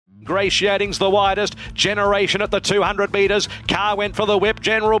Ingratiating's the widest. Generation at the 200 metres. Carr went for the whip.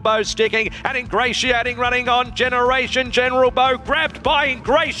 General Bow sticking. And Ingratiating running on. Generation. General Bow grabbed by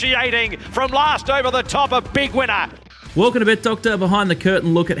Ingratiating from last over the top. A big winner. Welcome to Bet Doctor, behind the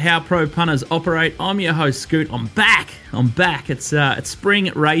curtain look at how pro punters operate. I'm your host, Scoot. I'm back. It's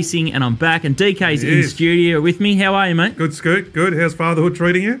spring racing, and I'm back. And DK's in studio with me. How are you, mate? Good, Scoot. Good. How's fatherhood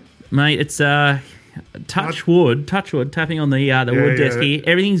treating you? Mate, it's touch wood, tapping on the wood desk here.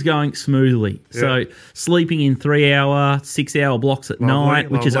 Everything's going smoothly. Yeah. So sleeping in 3-hour, 6-hour blocks at night,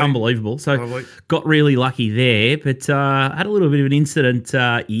 which is unbelievable. So got really lucky there. But I had a little bit of an incident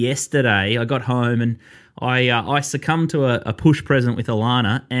yesterday. I got home and I succumbed to a push present with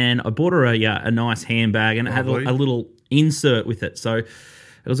Alana, and I bought her a nice handbag, and it had a little insert with it. So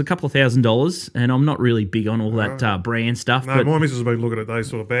it was a couple of $1,000s, and I'm not really big on all that brand stuff. No, my missus has been looking at those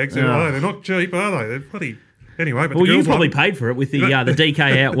sort of bags. They're not cheap, are they? They're bloody... Anyway, but you probably paid for it with the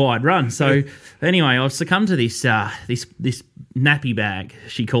DK out wide run. So anyway, I've succumbed to this nappy bag,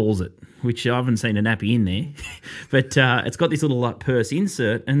 she calls it, which I haven't seen a nappy in there. But it's got this little purse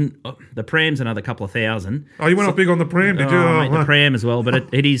insert, and the pram's another couple of $1,000. Oh, you went up big on the pram, did you? Mate, the pram as well,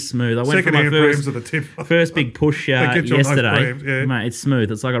 but it is smooth. I went for my first big push yesterday. Mate, it's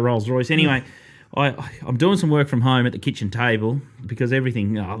smooth. It's like a Rolls Royce. Anyway, I'm doing some work from home at the kitchen table because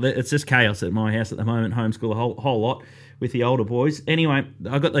everything, it's just chaos at my house at the moment. Homeschool a whole lot with the older boys. Anyway,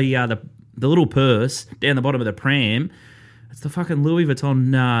 I got the little purse down the bottom of the pram. It's the fucking Louis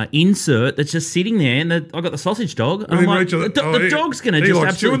Vuitton insert that's just sitting there, and I got the sausage dog. And I'm like, the dog's going to just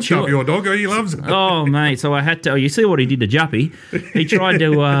absolutely chew it. Your dog, he loves it. Oh, mate, so I had to... you see what he did to Juppy? He tried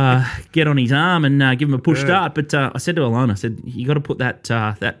to get on his arm and give him a push start, but I said to Alana, I said, you got to put that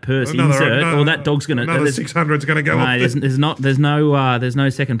purse insert, or that dog's going to... Another 600's going to go off. There's no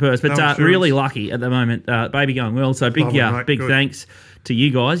second purse, but really lucky at the moment. Baby going well, so big thanks to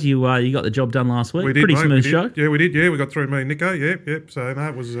you guys. You got the job done last week. We did, Pretty smooth show. Yeah, we did. Yeah, we got through, me and Nico. Yeah. So no,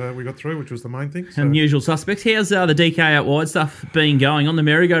 it was we got through, which was the main thing. So. Unusual suspects. How's the DK out wide stuff been going on the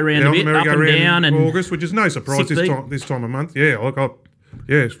merry-go-round a bit, up and down, and August, which is no surprise this time of month. Yeah,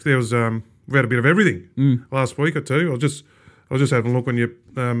 there was we had a bit of everything last week or two. I was just having a look when you.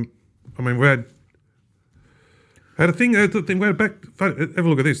 We had a thing. We had back. Have a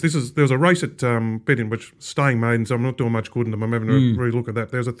look at this. There was a race at Betting, which staying maiden, so I'm not doing much good in them. I'm having a really look at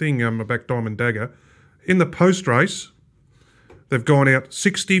that. There's a thing about Diamond Dagger in the post race. They've gone out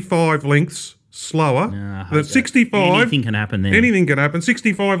 65 lengths slower. 65. Anything can happen there. Anything can happen.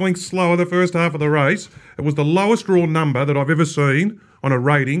 65 lengths slower the first half of the race. It was the lowest raw number that I've ever seen on a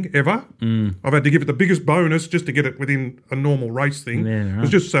rating ever. I've had to give it the biggest bonus just to get it within a normal race thing. Yeah,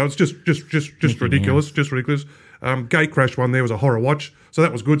 right. It's just ridiculous. Just ridiculous. Gate crash one there was a horror watch, so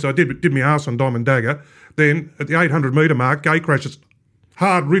that was good. So I did my arse on Diamond Dagger. Then at the 800 metre mark, Gate crash is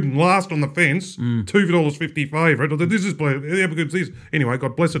hard ridden last on the fence, $2.50 favourite. I thought, this is how good is this? Anyway,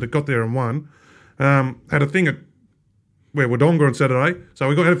 God bless it got there and won. Had a thing at Wodonga on Saturday, so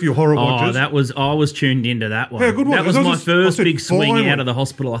we had a few horror watches. I was tuned into that one. Yeah, good one. That was my first big swing out of the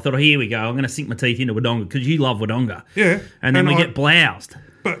hospital. I thought, here we go, I'm going to sink my teeth into Wodonga because you love Wodonga. Yeah. And then we get bloused.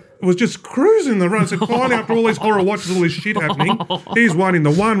 But it was just cruising the run. I said, fine, after all these horror watches, all this shit happening, here's one in the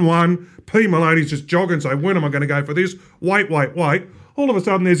 1-1. P. Maloney's just jogging, so when am I going to go for this? Wait. All of a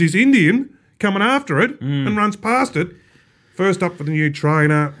sudden, there's this Indian coming after it and runs past it. First up for the new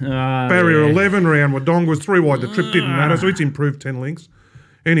trainer. Barrier 11 round. Wodonga was 3 wide. The trip didn't matter, so it's improved 10 lengths.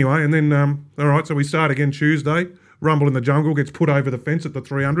 Anyway, and then, all right, so we start again Tuesday. Rumble in the Jungle gets put over the fence at the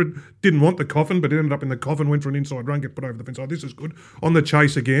 300. Didn't want the coffin, but it ended up in the coffin, went for an inside run, get put over the fence. Oh, this is good. On the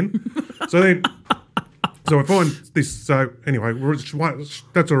chase again. So I find this. So anyway,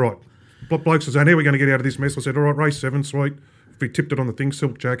 that's all right. Blokes are saying, how are we going to get out of this mess? I said, all right, race 7, sweet. If we tipped it on the thing,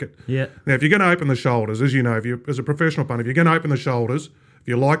 silk jacket. Yeah. Now, if you're going to open the shoulders, as you know, as a professional punter, if you're going to open the shoulders, if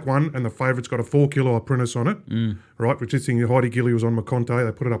you like one and the favourite's got a 4 kilo apprentice on it, right, which this thing, Heidi Gilly was on McConte,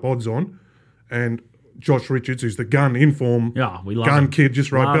 they put it up odds on, and Josh Richards, who's the gun inform gun kid,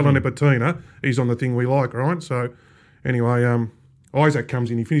 just right, Bella Nipotina, he's on the thing we like, right? So anyway, Isaac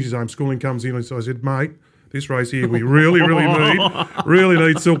comes in, he finishes homeschooling, comes in, and so I said, mate, this race here we really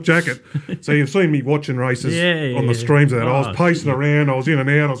need silk jacket. So you've seen me watching races on the streams of that. I was pacing around, I was in and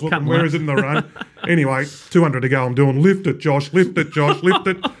out, I was looking, where is it in the run? Anyway, 200 to go, I'm doing lift it, Josh, lift it.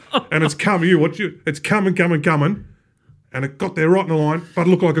 And it's coming, it's coming. And it got there right in the line, but it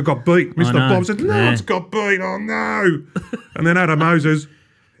looked like it got beat. Mr. Bob said, no, it's got beat. Oh, no. And then Adam Moses,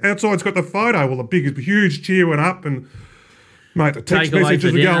 outside's got the photo. Well, the big, huge cheer went up and, mate, the text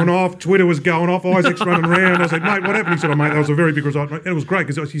messages were going off. Twitter was going off. Isaac's running around. I said, mate, what happened? He said, oh, mate, that was a very big result. And it was great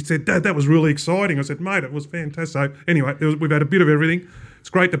because he said, Dad, that was really exciting. I said, mate, it was fantastic. So anyway, we've had a bit of everything. it's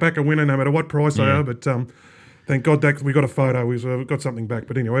great to back a winner no matter what price they are, but thank God that we got a photo. We've got something back.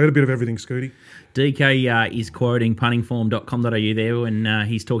 But anyway, I had a bit of everything, Scooty. DK is quoting puntingform.com.au there when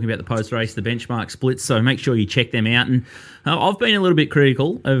he's talking about the post-race, the benchmark splits, so make sure you check them out. And I've been a little bit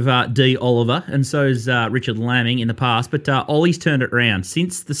critical of D. Oliver, and so is Richard Lamming in the past, but Ollie's turned it around.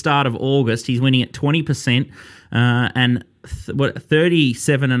 Since the start of August, he's winning at 20% and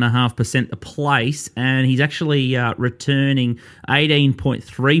 37.5% a place, and he's actually returning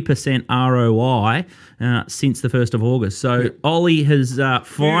 18.3% ROI since the 1st of August. So Ollie has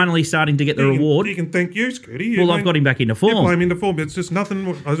finally starting to get the reward. You can thank you, Scooty. Well, I've got him back into form. You play him into form. It's just nothing.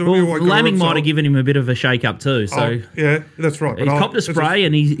 Lamming might have given him a bit of a shake-up too. So yeah, that's right. He's copped a spray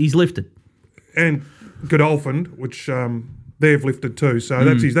and he's lifted. And Godolphin, which they've lifted too. So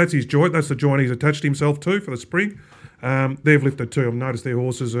that's his joint. That's the joint he's attached himself to for the spring. They've lifted too. I've noticed their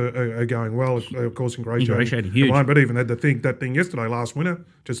horses are going well. Of course, Ingratiating huge. But even had that thing yesterday, last winter,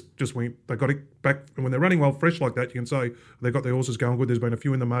 just went. They got it back. And when they're running well, fresh like that, you can say they've got their horses going good. There's been a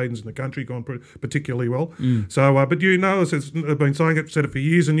few in the maidens in the country gone particularly well. So, but you know, I've been saying it, said it for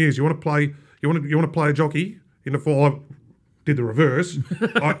years and years. You want to play a jockey in the fall. I did the reverse.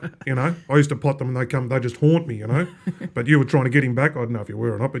 I used to pot them and they just haunt me, But you were trying to get him back. I don't know if you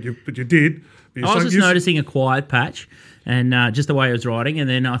were or not, but you did. I was just noticing a quiet patch and just the way he was riding, and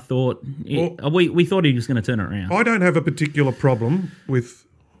then I thought we thought he was going to turn it around. I don't have a particular problem with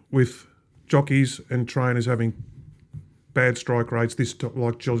jockeys and trainers having bad strike rates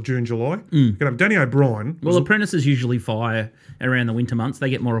like June, July. Danny O'Brien. Well, apprentices usually fire around the winter months. They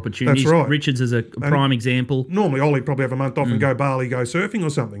get more opportunities. That's right. Richards is a prime example. Normally, Ollie probably have a month off and go Bali, go surfing or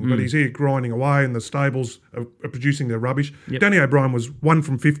something, but he's here grinding away and the stables are producing their rubbish. Yep. Danny O'Brien was 1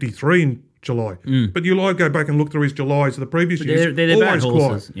 from 53 in July. But you go back and look through his Julys of the previous years. They're always bad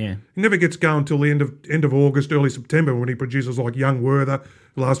horses. Quiet. Yeah. He never gets going until the end of August, early September when he produces like Young Werther,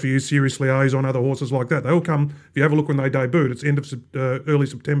 the last few years, Serious Liaison, other horses like that. They all come, if you have a look when they debuted, it's end of early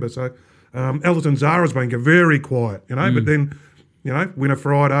September. So Elton Zara's been very quiet, but then, winner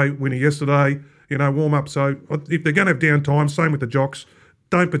Friday, winner yesterday, warm up. So if they're going to have downtime, same with the jocks,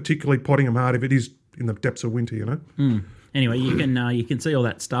 don't particularly potting them hard if it is in the depths of winter, Anyway, you can see all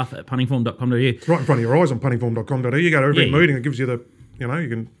that stuff at puntingform.com.au. It's right in front of your eyes on puntingform.com.au. You go to every meeting, it gives you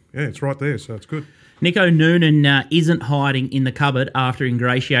it's right there, so it's good. Nico Noonan isn't hiding in the cupboard after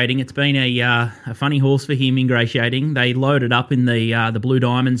ingratiating. It's been a funny horse for him, ingratiating. They loaded up in the Blue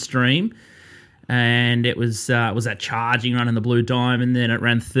Diamond stream, and it was that charging run in the Blue Diamond. Then it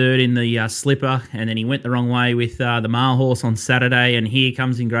ran third in the Slipper, and then he went the wrong way with the Mail Horse on Saturday, and here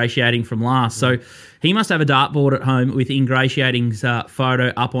comes ingratiating from last. So he must have a dartboard at home with ingratiating's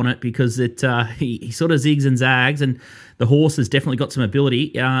photo up on it because he sort of zigs and zags, and the horse has definitely got some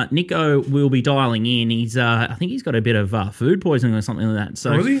ability. Nico will be dialing in. I think he's got a bit of food poisoning or something like that.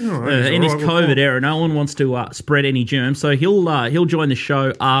 So is he? In this COVID era, no one wants to spread any germs. So he'll join the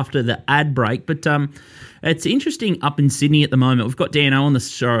show after the ad break. But it's interesting up in Sydney at the moment. We've got Dano on the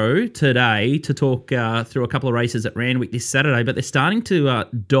show today to talk through a couple of races at Randwick this Saturday, but they're starting to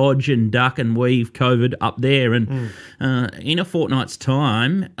dodge and duck and weave COVID up there. And in a fortnight's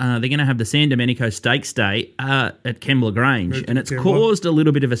time, they're going to have the San Domenico Stakes Day at Kembla Grange, and it's caused a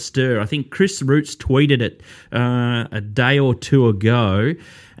little bit of a stir. I think Chris Roots tweeted it a day or two ago,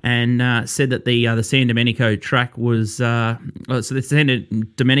 and said that the San Domenico track was so the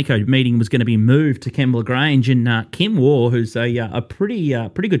San Domenico meeting was going to be moved to Kembla Grange, and Kim Waugh, who's a pretty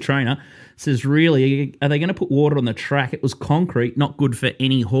good trainer, says, really, are they going to put water on the track? It was concrete, not good for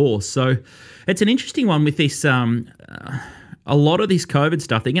any horse. So it's an interesting one with this. A lot of this COVID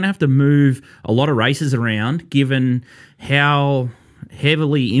stuff, they're going to have to move a lot of races around, given how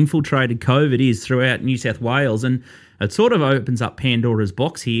heavily infiltrated COVID is throughout New South Wales, and it sort of opens up Pandora's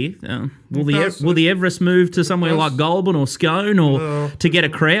box here. Will the Everest move to somewhere like Goulburn or Scone or to get a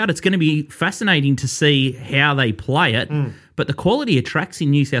crowd? It's going to be fascinating to see how they play it. But the quality of tracks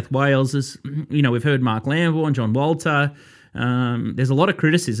in New South Wales is, we've heard Mark Lambourne, John Walter. There's a lot of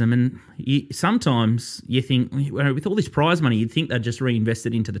criticism, and sometimes you think, with all this prize money, you'd think they'd just reinvest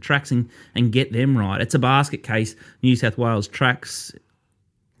it into the tracks and get them right. It's a basket case, New South Wales tracks.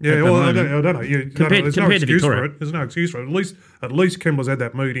 Yeah, well, I don't know. There's no excuse for it. There's no excuse for it. At least Kembla's had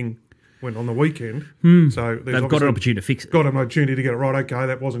that meeting on the weekend. So they've got an opportunity to fix it. Got an opportunity to get it right. Okay,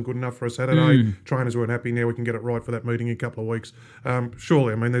 that wasn't good enough for a Saturday. Trainers weren't happy. Now we can get it right for that meeting in a couple of weeks.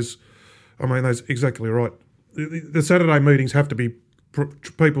 Surely, that's exactly right. The Saturday meetings have to be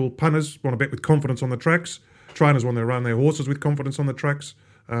punters want to bet with confidence on the tracks. Trainers want to run their horses with confidence on the tracks.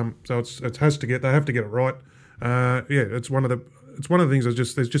 So they have to get it right. It's one of the things that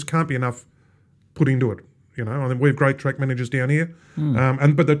there just can't be enough put into it. You know, I mean, we have great track managers down here,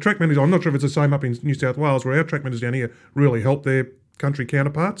 but the track managers, I'm not sure if it's the same up in New South Wales, where our track managers down here really help their country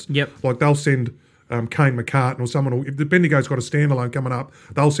counterparts. Yep. Like they'll send Kane McCartan or someone, or if the Bendigo's got a standalone coming up,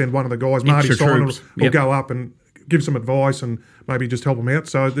 they'll send one of the guys, Marty Stein, will go up and give some advice and maybe just help them out.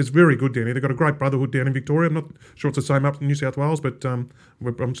 So it's very good down here. They've got a great brotherhood down in Victoria. I'm not sure it's the same up in New South Wales, but I'm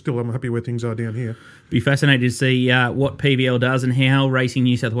happy where things are down here. Be fascinated to see what PBL does and how Racing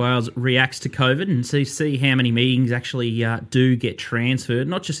New South Wales reacts to COVID, and see how many meetings actually do get transferred,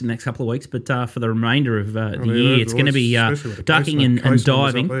 not just in the next couple of weeks, but for the remainder of the year. It's going to be ducking and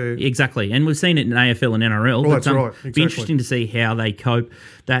diving. Exactly. And we've seen it in AFL and NRL. Well, that's right. Exactly. It'll be interesting to see how they cope.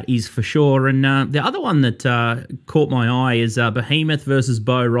 That is for sure. And the other one that caught my eye is Behemoth versus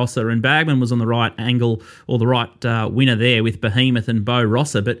Beau Rosser. And Bagman was on the right angle, or the right winner there with Behemoth and Beau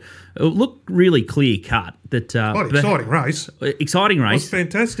Rosser. But it looked really clear cut. Exciting race. Exciting race. It was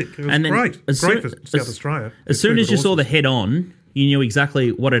fantastic. It was great. Great for South Australia. As soon as you saw the head on, you knew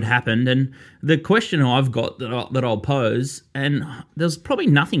exactly what had happened. And the question I've got that I'll pose, and there's probably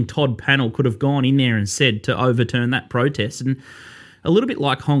nothing Todd Panel could have gone in there and said to overturn that protest. And a little bit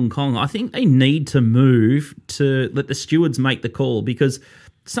like Hong Kong, I think they need to move to let the stewards make the call, because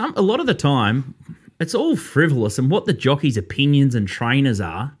a lot of the time it's all frivolous, and what the jockeys' opinions and trainers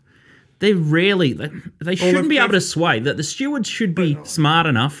are, they shouldn't be able to sway. That the stewards should be smart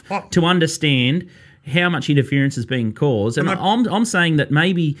enough to understand how much interference is being caused. And I'm saying that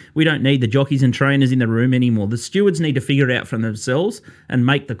maybe we don't need the jockeys and trainers in the room anymore. The stewards need to figure it out for themselves and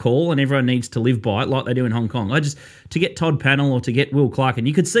make the call, and everyone needs to live by it like they do in Hong Kong. To get Todd Panel or to get Will Clark, and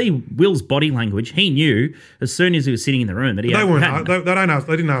you could see Will's body language. He knew as soon as he was sitting in the room that he they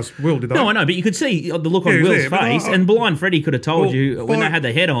didn't ask Will, did they? No, I know, but you could see the look on Will's face, and Blind Freddie could have told you when they had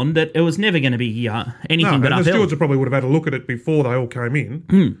the head on that it was never going to be anything but uphill. The stewards probably would have had a look at it before they all came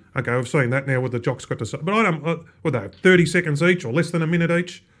in. Okay, we've seen that now with the jocks got to say. But I don't, what they have, 30 seconds each or less than a minute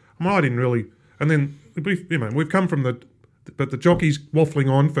each? I didn't really. And then, we've come from the jockeys waffling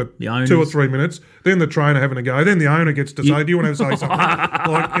on for 2 or 3 minutes, then the trainer having a go, then the owner gets to say, do you want to say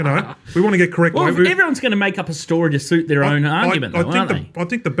something? We want to get correct. Well, everyone's going to make up a story to suit their own argument, aren't they? I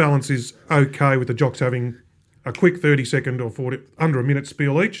think the balance is okay with the jocks having a quick 30-second or 40, under a minute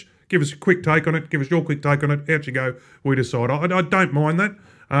spiel each. Give us a quick take on it. Give us your quick take on it. Out you go. We decide. I don't mind that.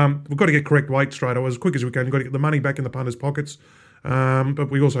 We've got to get correct weight straight away as quick as we can. We've got to get the money back in the punters' pockets. But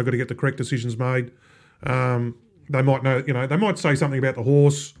we also got to get the correct decisions made. They might know, they might say something about the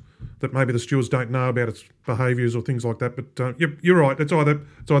horse that maybe the stewards don't know about its behaviours or things like that. But you're right. It's either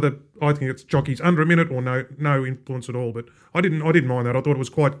I think it's jockeys under a minute or no influence at all. But I didn't mind that. I thought it was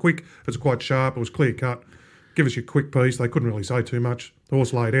quite quick. It was quite sharp. It was clear cut. Give us your quick piece. They couldn't really say too much. The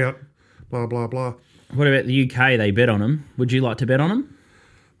horse laid out. Blah blah blah. What about the UK? They bet on them. Would you like to bet on them?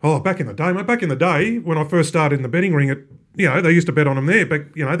 Oh, back in the day, when I first started in the betting ring, they used to bet on them there.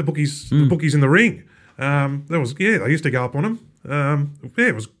 But the bookies in the ring. They used to go up on them.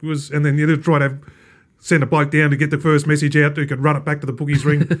 It was, and then you'd try to send a bloke down to get the first message out who could run it back to the bookies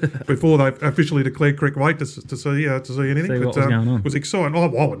ring before they officially declared correct weight to see anything. See what was going on. It was exciting.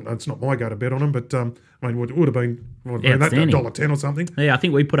 It's not my go to bet on them, but it would have been $1.10 or something. Yeah, I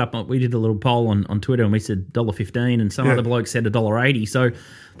think we did a little poll on Twitter and we said $1.15, and some other bloke said $1.80. So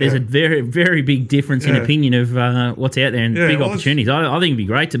there's a very, very big difference in opinion of what's out there and big opportunities. I think it'd be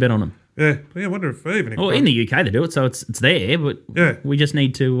great to bet on them. Yeah, I wonder if even in the UK they do it, so it's there, but we just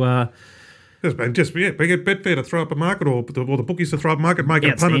need to. Get Betfair to throw up a market, or the bookies to throw up a market, make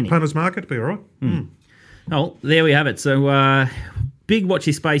it a punter's market, be all right. Well, there we have it. So big watch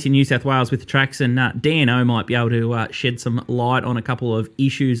this space in New South Wales with the tracks, and Dan O might be able to shed some light on a couple of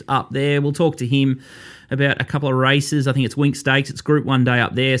issues up there. We'll talk to him about a couple of races. I think it's Wink Stakes. It's Group 1 day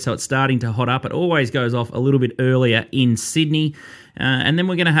up there, so it's starting to hot up. It always goes off a little bit earlier in Sydney. And then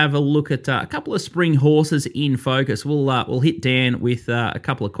we're going to have a look at a couple of spring horses in focus. We'll hit Dan with a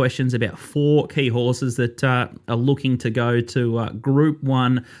couple of questions about 4 key horses that are looking to go to Group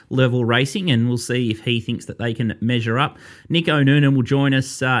 1 level racing, and we'll see if he thinks that they can measure up. Nico Noonan will join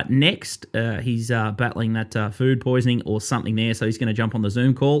us next. He's battling that food poisoning or something there, so he's going to jump on the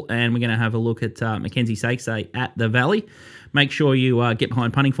Zoom call, and we're going to have a look at Mackenzie Sakes at the Valley. Make sure you get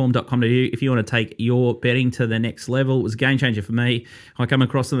behind puntingform.com.au if you want to take your betting to the next level. It was a game changer for me. I come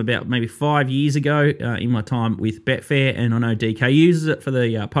across them about maybe 5 years ago in my time with Betfair, and I know DK uses it for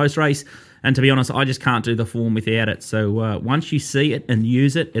the post-race. And to be honest, I just can't do the form without it. So once you see it and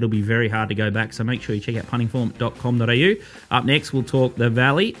use it, it'll be very hard to go back. So make sure you check out puntingform.com.au. Up next, we'll talk the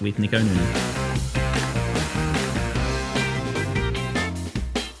Valley with Nico Noonan.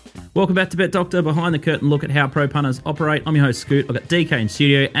 Welcome back to Bet Doctor, behind the curtain look at how pro punters operate. I'm your host, Scoot. I've got DK in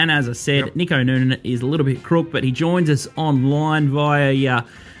studio, and as I said, Nico Noonan is a little bit crook, but he joins us online via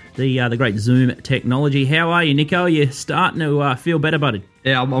the great Zoom technology. How are you, Nico? Are you starting to feel better, buddy?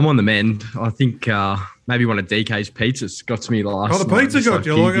 Yeah, I'm on the mend. I think maybe one of DK's pizzas got to me last night. Oh, the pizza got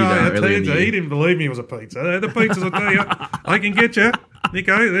you. He didn't believe me it was a pizza. The pizzas will tell you. I can get you.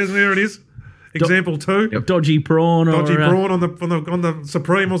 Nico, there it is. Example 2. Yep. Dodgy prawn on the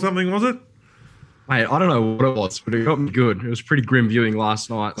Supreme or something, was it? Mate, I don't know what it was, but it got me good. It was pretty grim viewing last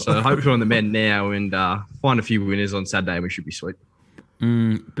night. So hopefully we're on the mend now and find a few winners on Saturday and we should be sweet.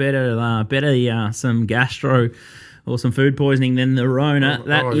 Better some gastro or some food poisoning than the Rona,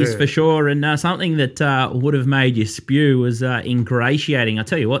 that is for sure. And something that would have made you spew was ingratiating. I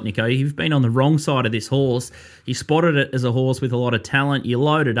tell you what, Nico, you've been on the wrong side of this horse. You spotted it as a horse with a lot of talent. You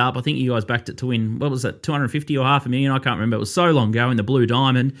loaded up. I think you guys backed it to win, what was it, 250 or $500,000? I can't remember. It was so long ago in the Blue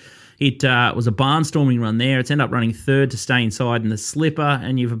Diamond. It was a barnstorming run there. It's ended up running third to stay inside in the Slipper,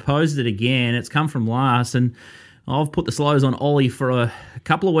 and you've opposed it again. It's come from last, and I've put the slows on Ollie for a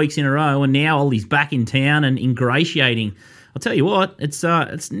couple of weeks in a row, and now Ollie's back in town and ingratiating. I'll tell you what,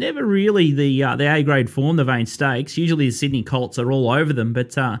 it's never really the A-grade form, the Vane Stakes. Usually the Sydney Colts are all over them,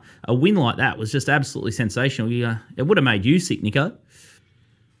 but a win like that was just absolutely sensational. It would have made you sick, Nico.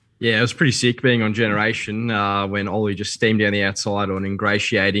 Yeah, it was pretty sick being on Generation when Ollie just steamed down the outside on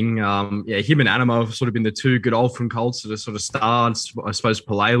ingratiating. Him and Animo have sort of been the two good old from Colts that have sort of starred. I suppose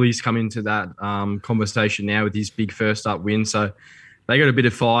Palali's come into that conversation now with his big first up win. So they got a bit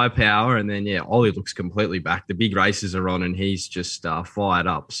of firepower, and then, Ollie looks completely back. The big races are on, and he's just fired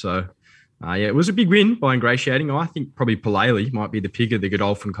up. So, it was a big win by ingratiating. I think probably Palali might be the pick of the good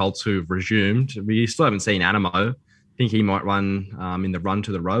old from Colts who have resumed. We still haven't seen Animo. I think he might run in the Run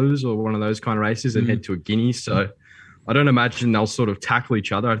to the Rose or one of those kind of races and head to a Guinea. So I don't imagine they'll sort of tackle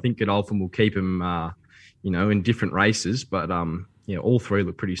each other. I think Godolphin will keep him, in different races. But, all three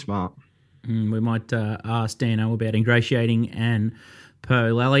look pretty smart. We might ask Dano about ingratiating and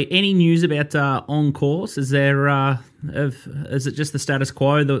Palali. Any news about on course? Is there? Is it just the status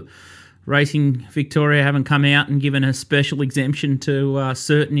quo that Racing Victoria haven't come out and given a special exemption to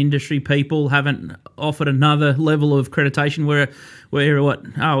certain industry people? Haven't offered another level of accreditation? We're what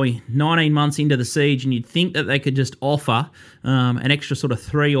are we 19 months into the siege, and you'd think that they could just offer an extra sort of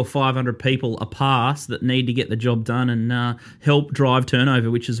 300 or 500 people a pass that need to get the job done and help drive turnover,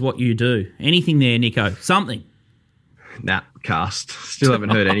 which is what you do. Anything there, Nico? Something? Nah, cast. Still haven't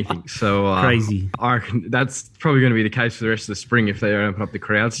heard anything. So crazy. I reckon that's probably going to be the case for the rest of the spring if they don't open up the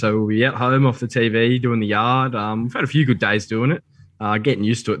crowd. So we'll be at home off the TV doing the yard. We've had a few good days doing it. Getting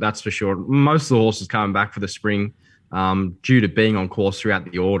used to it, that's for sure. Most of the horses coming back for the spring due to being on course throughout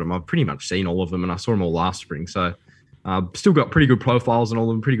the autumn. I've pretty much seen all of them, and I saw them all last spring. So still got pretty good profiles and all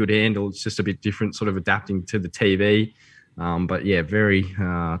of them, pretty good handle. It's just a bit different, sort of adapting to the TV. But very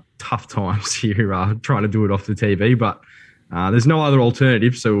tough times here trying to do it off the TV. But there's no other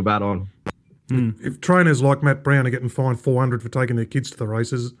alternative, so we'll bat on. If trainers like Matt Brown are getting fined $400 for taking their kids to the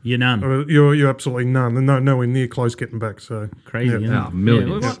races, you're none. You're absolutely none. They're nowhere near close getting back. So crazy,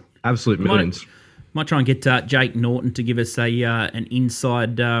 millions, absolute millions. Might try and get Jake Norton to give us an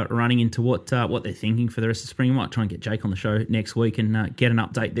inside running into what they're thinking for the rest of the spring. Might try and get Jake on the show next week and get an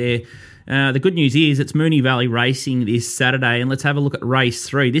update there. The good news is it's Moonee Valley Racing this Saturday, and let's have a look at race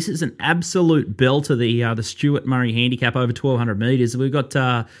 3. This is an absolute belter, the Stuart Murray handicap over 1,200 metres. We've got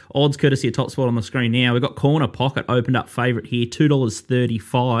odds courtesy of Top Spot on the screen now. We've got Corner Pocket opened up favourite here,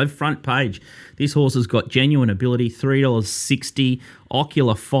 $2.35. Front page, this horse has got Genuine Ability, $3.60.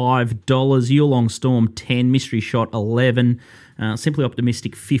 Ocular, $5. Yulong Storm, 10. Mystery Shot, 11. Simply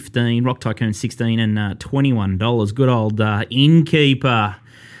Optimistic, 15. Rock Tycoon, 16. And $21. Good old Innkeeper.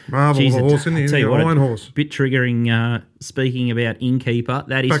 Marvel of a horse, isn't he? Tell you what, iron horse. Bit triggering, speaking about Innkeeper.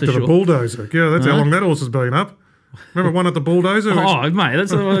 That is back for to sure. The Bulldozer. Yeah, that's how long that horse has been up. Remember one at the Bulldozer? Oh, mate,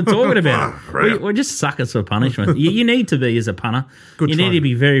 that's what I'm talking about. We're just suckers for punishment. You need to be as a punter. You need to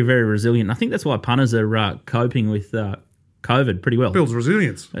be very, very resilient. I think that's why punters are coping with COVID pretty well. Builds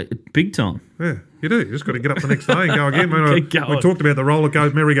resilience. Big time. Yeah, you do. You just got to get up the next day and go again. We talked about the roller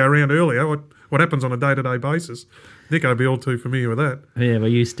coaster merry-go-round earlier. What happens on a day-to-day basis. Nick will be all too familiar with that. Yeah, we're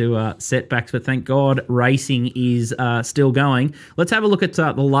used to setbacks, but thank God racing is still going. Let's have a look at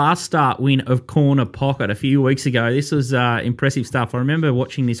the last start win of Corner Pocket a few weeks ago. This was impressive stuff. I remember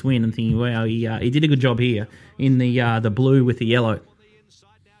watching this win and thinking, wow, he did a good job here in the blue with the yellow.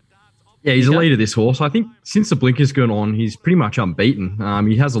 Yeah, he's a leader, this horse. I think since the blinker's gone on, he's pretty much unbeaten.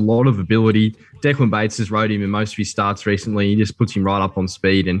 He has a lot of ability. Declan Bates has rode him in most of his starts recently. He just puts him right up on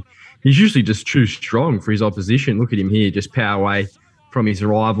speed, and he's usually just too strong for his opposition. Look at him here, just power away from his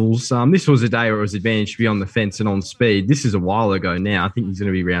rivals. This was a day where it was advantage to be on the fence and on speed. This is a while ago now. I think he's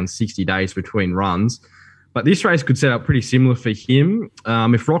going to be around 60 days between runs. But this race could set up pretty similar for him.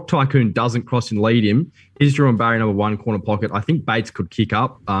 If Rock Tycoon doesn't cross and lead him, he's drawing barrier number 1, Corner Pocket. I think Bates could kick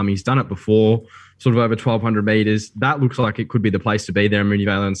up. He's done it before, sort of over 1,200 metres. That looks like it could be the place to be there in Moonee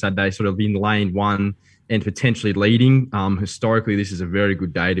Valley on Saturday, sort of in lane 1 and potentially leading. Historically, this is a very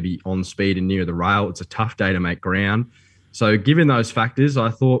good day to be on speed and near the rail. It's a tough day to make ground. So given those factors, I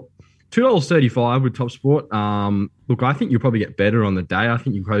thought $2.35 with Top Sport. Look, I think you'll probably get better on the day. I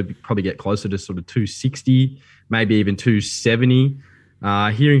think you probably get closer to sort of $2.60, maybe even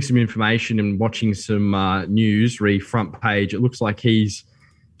 $2.70. Hearing some information and watching some news, front page, it looks like he's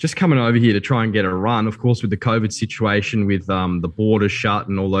just coming over here to try and get a run. Of course, with the COVID situation, with the borders shut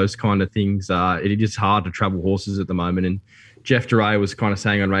and all those kind of things, it is hard to travel horses at the moment. And Jeff Duray was kind of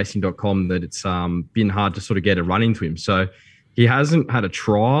saying on racing.com that it's been hard to sort of get a run into him. So he hasn't had a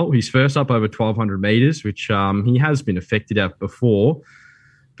trial. He's first up over 1,200 metres, which he has been effective at before.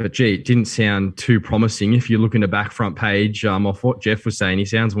 But, gee, it didn't sound too promising. If you're looking at back front page, off what Jeff was saying, he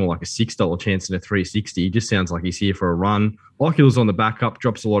sounds more like a $6 chance than a $3.60. He just sounds like he's here for a run. Ocula's on the back up,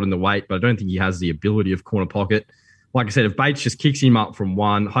 drops a lot in the weight, but I don't think he has the ability of Corner Pocket. Like I said, if Bates just kicks him up from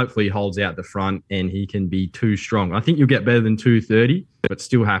 1, hopefully he holds out the front and he can be too strong. I think you'll get better than 230, but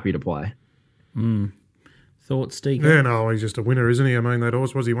still happy to play. Thoughts, Steve? Yeah, no, he's just a winner, isn't he? I mean, that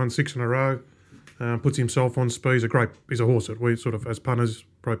horse he won 6 in a row, puts himself on speed. He's a horse that we sort of, as punters,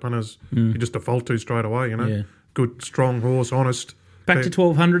 pro punters, you just default to straight away. Yeah. Good, strong horse, honest. Back to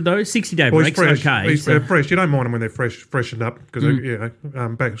 1,200 though, 60-day breaks, fresh. okay. He's fresh. You don't mind them when they're freshened up because a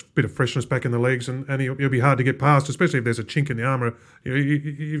bit of freshness back in the legs, and he'll be hard to get past, especially if there's a chink in the armour.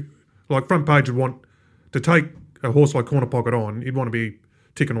 Like front page would want to take a horse like Corner Pocket on. You'd want to be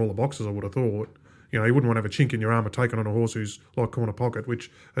ticking all the boxes, I would have thought. You wouldn't want to have a chink in your armour taken on a horse who's like Corner Pocket,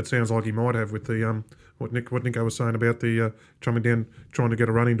 which it sounds like he might have with the what Nico was saying about the coming down, trying to get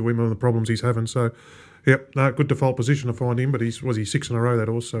a run into him and the problems he's having. So, good default position to find him, but he's 6 in a row that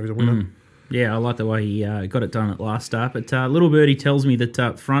horse, so he's a winner. Yeah, I like the way he got it done at last start. But Little Birdie tells me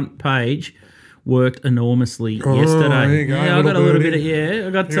that front page worked enormously yesterday. There you go, I got a little bit of, I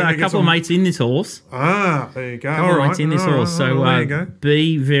got a couple of mates in this horse. There you go. A couple of mates in this horse. So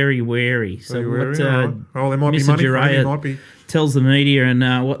be very wary. There So might what be money for him. Might be. tells the media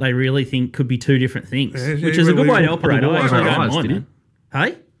and what they really think could be two different things, which is a good way to operate. I actually don't mind that.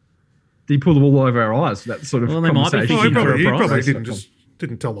 Hey? Did he pull the wool over our eyes? That sort of conversation. He probably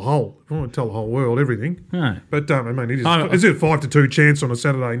didn't tell the whole. I want to tell the whole world everything. No. But I mean, it's a 5-2 chance on a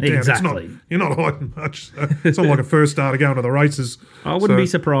Saturday in town. Exactly. You're not hiding much. So it's not like a first starter going to the races. I wouldn't be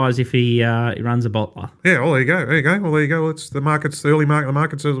surprised if he runs a bottler. Yeah. Well, there you go. Well, there you go. It's the markets. The early market. The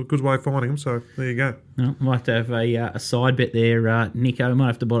market's a good way of finding them. So there you go. Well, might have to have a side bet there, Nico. Might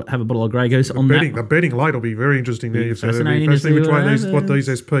have to have a bottle of Grey Goose on that. The betting late will be very interesting there. Fascinating which way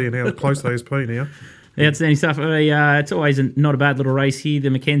these SP and how close they SP now. Outstanding stuff. It's always not a bad little race here, the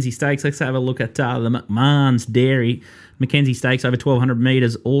Mackenzie Stakes. Let's have a look at the McMahon's Dairy. Mackenzie Stakes over 1,200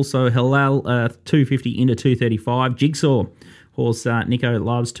 metres. Also, Halal 250 into 235. Jigsaw horse Nico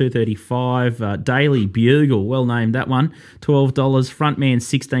loves 235. Daily Bugle, well named that one, $12. Frontman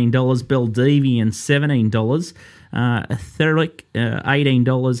 $16. Beldevian $17. Etheric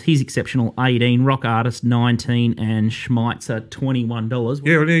 $18. He's Exceptional $18. Rock Artist $19. And Schmeitzer $21.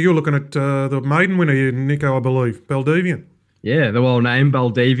 Yeah, you're looking at the maiden winner here, Nico, I believe, Beldevian. Yeah, the well-named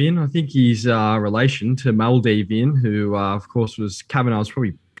Beldevian. I think he's relation to Maldevian, who, of course, was Kavanagh's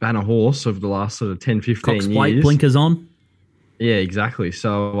probably banner horse over the last sort of 10, 15 Cox years. plate, blinkers on. Yeah, exactly.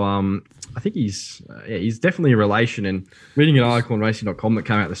 So I think he's definitely a relation. And reading an article on racing.com that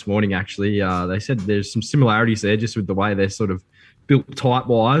came out this morning, actually, they said there's some similarities there just with the way they're sort of built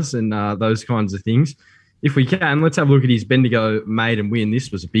type-wise and those kinds of things. If we can, let's have a look at his Bendigo maiden win.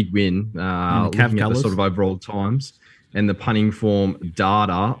 This was a big win, looking at the sort of overall times and the punting form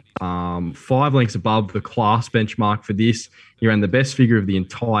data. 5 lengths above the class benchmark for this. He ran the best figure of the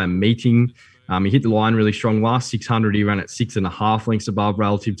entire meeting. He hit the line really strong. Last 600, he ran at 6.5 lengths above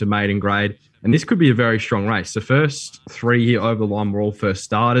relative to maiden grade. And this could be a very strong race. The first 3 here over the line were all first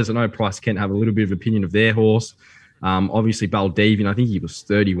starters. I know Price Kent have a little bit of opinion of their horse. Obviously, Baldevian, I think he was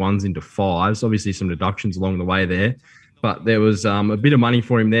 31s into 5s. Obviously, some deductions along the way there. But there was a bit of money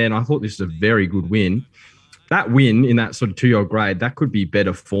for him there, and I thought this was a very good win. That win in that sort of 2-year-old grade, that could be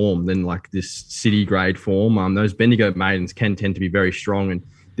better form than like this city grade form. Those Bendigo maidens can tend to be very strong, and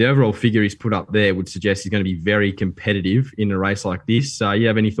the overall figure he's put up there would suggest he's going to be very competitive in a race like this. You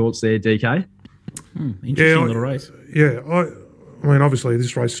have any thoughts there, DK? Interesting little race. Yeah, I mean, obviously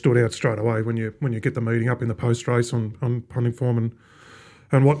this race stood out straight away when you get the meeting up in the post race on punting form and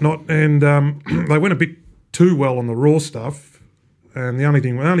and whatnot. And they went a bit too well on the raw stuff. And the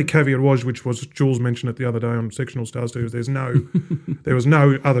only caveat was, which was Jules mentioned it the other day on Sectional Stars too, is there was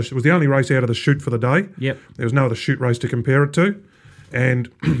no other. It was the only race out of the shoot for the day. Yep. There was no other shoot race to compare it to. And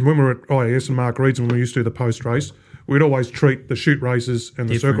when we were at IAS and Mark Reed's, when we used to do the post race, we'd always treat the shoot races and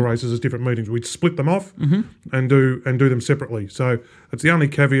the circle races as different meetings. We'd split them off and do them separately. So that's the only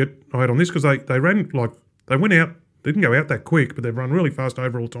caveat I had on this, because they ran they went out. They didn't go out that quick, but they've run really fast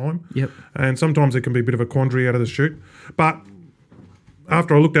overall time. Yep. And sometimes there can be a bit of a quandary out of the shoot, but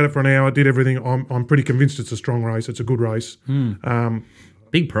after I looked at it for an hour, did everything, I'm pretty convinced it's a strong race. It's a good race.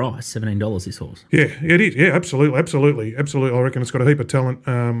 Big price, $17 this horse. Yeah, it is. Yeah, absolutely. I reckon it's got a heap of talent.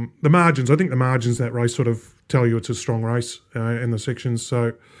 The margins, I think the margins in that race sort of tell you it's a strong race in the sections.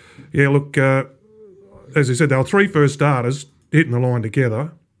 So, yeah, look, as I said, there were 3 first starters hitting the line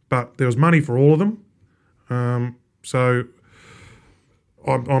together, but there was money for all of them. So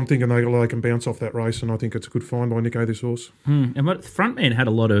I'm thinking they can bounce off that race, and I think it's a good find by Nico, this horse. And the frontman had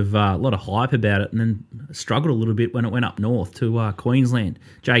a lot of hype about it, and then struggled a little bit when it went up north to Queensland.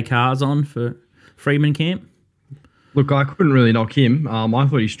 Jay Carr's on for Freeman Camp. Look, I couldn't really knock him. I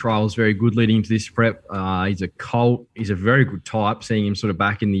thought his trial was very good leading into this prep. He's a colt. He's a very good type, seeing him sort of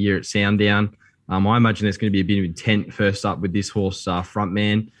back in the year at Sandown. I imagine there's going to be a bit of intent first up with this horse,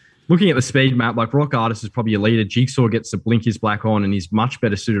 Frontman. Looking at the speed map, like Rock Artist is probably a leader. Jigsaw gets the blinkers black on and he's much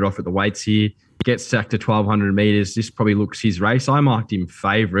better suited off at the weights here. Gets sacked to 1,200 metres. This probably looks his race. I marked him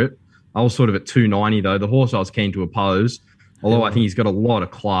favourite. I was sort of at 290 though. The horse I was keen to oppose, although I think he's got a lot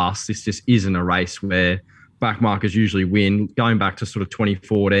of class. This just isn't a race where backmarkers usually win. Going back to sort of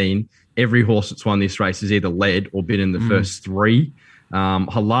 2014, every horse that's won this race has either led or been in the first 3.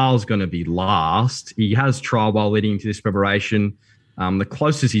 Halal's going to be last. He has trial while leading into this preparation. The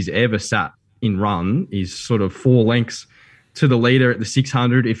closest he's ever sat in run is sort of 4 lengths to the leader at the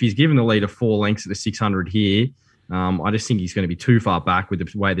 600. If he's given the leader 4 lengths at the 600 here, I just think he's going to be too far back with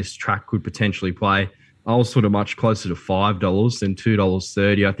the way this track could potentially play. I was sort of much closer to $5 than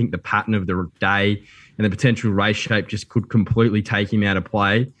 $2.30. I think the pattern of the day and the potential race shape just could completely take him out of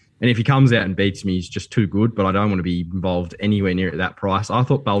play. And if he comes out and beats me, he's just too good, but I don't want to be involved anywhere near at that price. I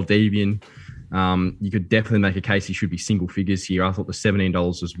thought Baldevian, you could definitely make a case he should be single figures here. I thought the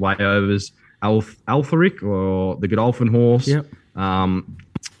 $17 was way overs. Altharic, or the Godolphin horse, yep.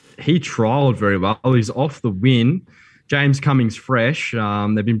 He trialled very well. He's off the win. James Cummings fresh.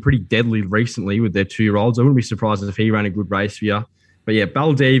 They've been pretty deadly recently with their 2-year-olds. I wouldn't be surprised if he ran a good race for you. But yeah,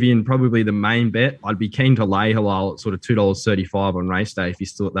 Baldevian probably the main bet. I'd be keen to lay Halal at sort of $2.35 on race day if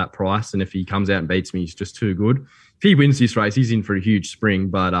he's still at that price. And if he comes out and beats me, he's just too good. If he wins this race, he's in for a huge spring.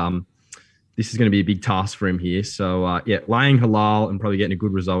 But this is going to be a big task for him here. So yeah, laying Halal and probably getting a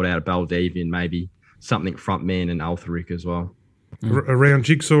good result out of Baldevian, maybe something Frontman and Altharic as well. Around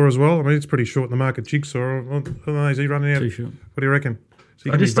Jigsaw as well. I mean, it's pretty short in the market. Jigsaw, I don't know, is he running out? Too short. What do you reckon?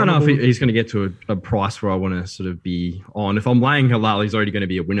 I just don't know if he's going to get to a price where I want to sort of be on. If I'm laying Halal, he's already going to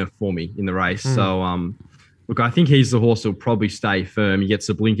be a winner for me in the race. So, look, I think he's the horse that will probably stay firm. He gets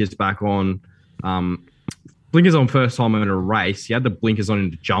the blinkers back on. Blinkers on first time in a race. He had the blinkers on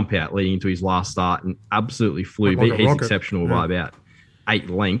in the jump out leading into his last start and absolutely flew. Like he's exceptional by about 8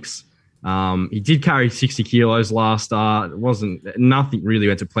 lengths. He did carry 60 kilos last start. Nothing really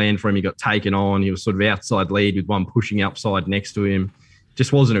went to plan for him. He got taken on. He was sort of outside lead with one pushing upside next to him.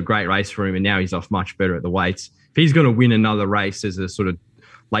 Just wasn't a great race for him, and now he's off much better at the weights. If he's going to win another race as a sort of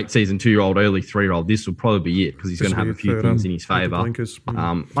late season 2-year-old, early 3-year-old, this will probably be it because he's going to have a few things in his favour.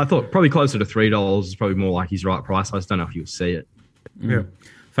 I thought probably closer to $3 is probably more like his right price. I just don't know if you'll see it. Yeah.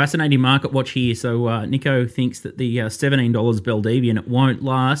 Fascinating market watch here. So Nico thinks that the $17 Baldevian, it won't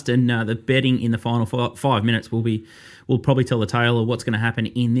last, and the betting in the final 5 minutes will probably tell the tale of what's going to happen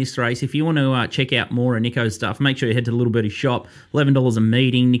in this race. If you want to check out more of Nico's stuff, make sure you head to the Little Birdie shop. $11 a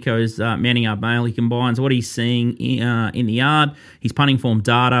meeting. Nico's Mounting Yard Mail. He combines what he's seeing in the yard, his punting form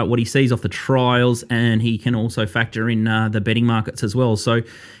data, what he sees off the trials, and he can also factor in the betting markets as well. So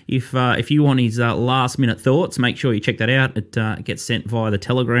if you want his last minute thoughts, make sure you check that out. It gets sent via the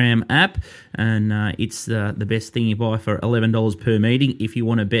Telegram app, and it's the best thing you buy for $11 per meeting if you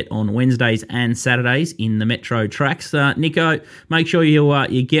want to bet on Wednesdays and Saturdays in the Metro tracks. Nico, make sure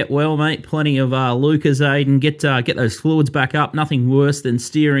you get well, mate. Plenty of Lucozade and get those fluids back up. Nothing worse than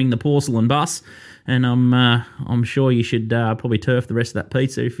steering the porcelain bus. And I'm sure you should probably turf the rest of that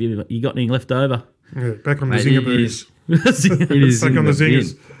pizza if you got any left over. Yeah, back on the zinger booties. It is back on the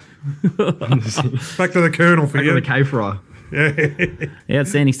zingers. Back to the Colonel for back you. on the K-Fry.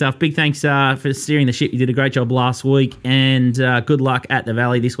 Outstanding stuff. Big thanks for steering the ship. You did a great job last week, and good luck at the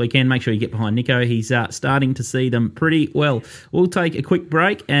Valley this weekend. Make sure you get behind Nico. He's starting to see them pretty well. We'll take a quick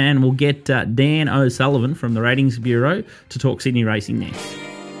break, and we'll get Dan O'Sullivan from the Ratings Bureau to talk Sydney racing next.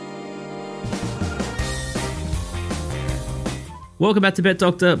 Welcome back to Bet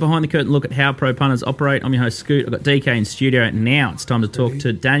Doctor, behind the curtain look at how pro punters operate. I'm your host, Scoot. I've got DK in studio. Now it's time to talk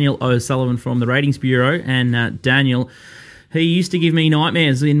to Daniel O'Sullivan from the Ratings Bureau. And Daniel, he used to give me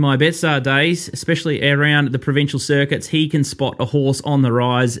nightmares in my BetStar days, especially around the provincial circuits. He can spot a horse on the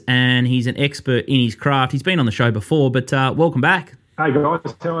rise, and he's an expert in his craft. He's been on the show before, but welcome back. Hey guys,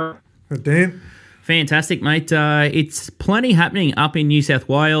 how are you? Dan? Fantastic, mate. It's plenty happening up in New South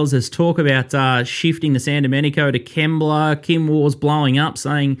Wales. There's talk about shifting the San Domenico to Kembla. Kim Waugh's blowing up,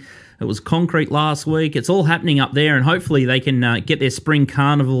 saying it was concrete last week. It's all happening up there, and hopefully they can get their spring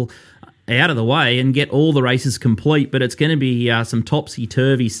carnival out of the way and get all the races complete. But it's going to be some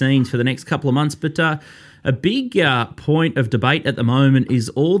topsy-turvy scenes for the next couple of months. But a big point of debate at the moment is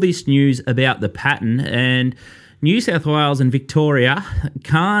all this news about the pattern, and New South Wales and Victoria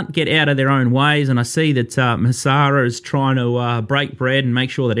can't get out of their own ways, and I see that Masara is trying to break bread and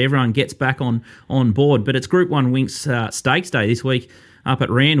make sure that everyone gets back on board. But it's Group 1 Winx Stakes Day this week up at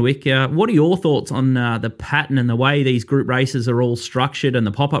Randwick. What are your thoughts on the pattern and the way these group races are all structured and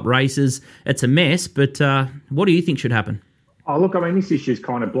the pop-up races? It's a mess, but what do you think should happen? Oh, look, I mean, this issue's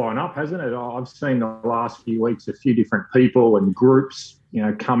kind of blown up, hasn't it? I've seen the last few weeks a few different people and groups,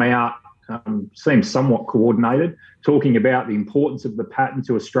 come out, seems somewhat coordinated, talking about the importance of the pattern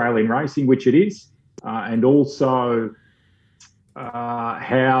to Australian racing, which it is, and also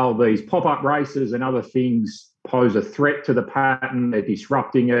how these pop-up races and other things pose a threat to the pattern. They're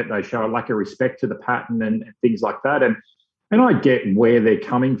disrupting it. They show a lack of respect to the pattern and things like that. And I get where they're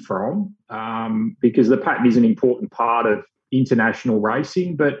coming from, because the pattern is an important part of international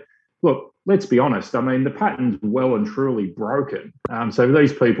racing. But look, let's be honest. I mean, the pattern's well and truly broken. So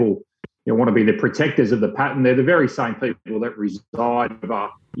these people want to be the protectors of the pattern. They're the very same people that reside over,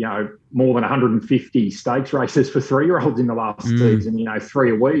 more than 150 stakes races for 3-year-olds in the last season,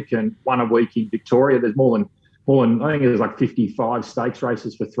 3 a week and 1 a week in Victoria. There's more than, I think it was like 55 stakes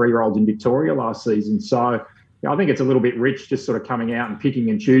races for 3-year-olds in Victoria last season. So I think it's a little bit rich just sort of coming out and picking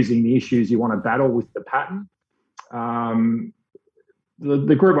and choosing the issues you want to battle with the pattern.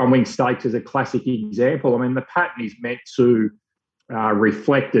 The Group 1 Winx Stakes is a classic example. I mean, the pattern is meant to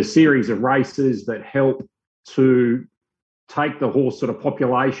reflect a series of races that help to take the horse sort of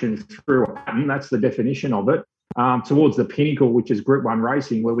population through a pattern, that's the definition of it, towards the pinnacle, which is Group 1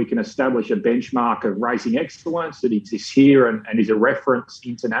 racing, where we can establish a benchmark of racing excellence that exists here and is a reference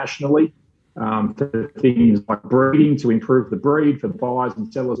internationally for things like breeding, to improve the breed, for buyers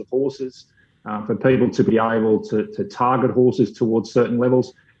and sellers of horses, for people to be able to target horses towards certain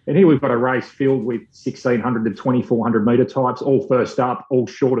levels. And here we've got a race filled with 1,600 to 2,400 metre types, all first up, all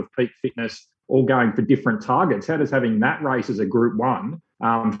short of peak fitness, all going for different targets. How does having that race as a Group 1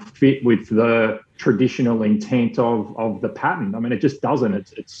 fit with the traditional intent of the pattern? I mean, it just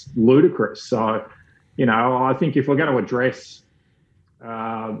doesn't. It's ludicrous. So, I think if we're going to address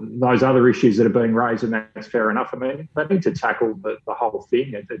those other issues that are being raised, and that's fair enough, I mean, they need to tackle the whole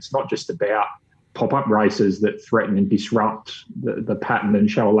thing. It's not just about pop-up races that threaten and disrupt the pattern and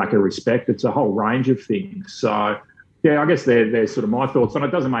show a lack of respect. It's a whole range of things. So, I guess they're sort of my thoughts on it.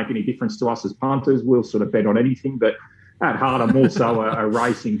 It doesn't make any difference to us as punters. We'll sort of bet on anything, but at heart, I'm also a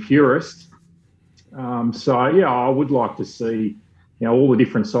racing purist. I would like to see, all the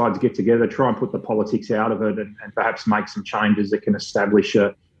different sides get together, try and put the politics out of it, and perhaps make some changes that can establish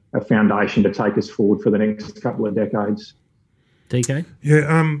a foundation to take us forward for the next couple of decades. DK?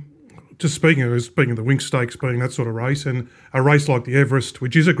 Yeah, just speaking of the Winx Stakes being that sort of race, and a race like the Everest,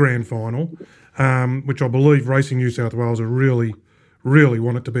 which is a grand final, which I believe Racing New South Wales are really, really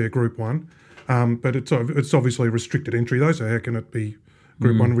want it to be a Group 1. But it's obviously restricted entry though, so how can it be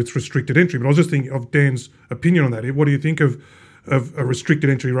Group 1 with restricted entry? But I was just thinking of Dan's opinion on that. What do you think of a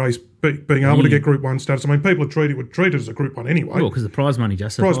restricted entry race being able to get Group 1 status? I mean, people would treat it as a Group 1 anyway. Well, because the prize money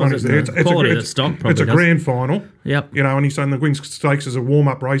justifies prize money's there. It's a grand final. Yep. And he's saying the Winx Stakes is a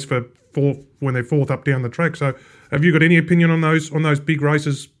warm-up race for when they're fourth up down the track. So have you got any opinion on those big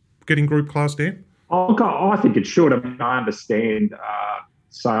races getting group class, Dan? I think it should. I mean, I understand.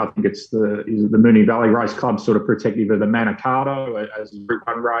 I think it's the Moonee Valley Race Club sort of protective of the Manikato as a Group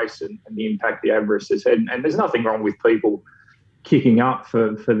 1 race and the impact the Everest has had. And there's nothing wrong with people kicking up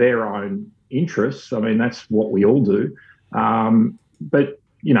for their own interests. I mean, that's what we all do. But,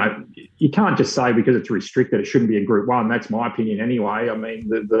 you can't just say because it's restricted it shouldn't be a Group 1. That's my opinion anyway. I mean,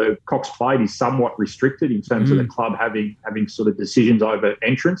 the Cox Plate is somewhat restricted in terms of the club having sort of decisions over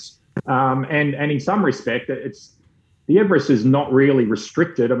entrance. And in some respect, the Everest is not really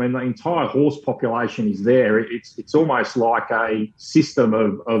restricted. I mean, the entire horse population is there. It's almost like a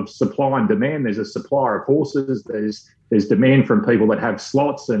system of supply and demand. There's a supplier of horses. There's demand from people that have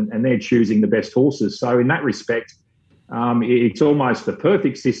slots, and they're choosing the best horses. So in that respect, it's almost the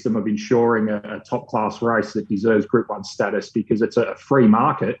perfect system of ensuring a top-class race that deserves Group 1 status, because it's a free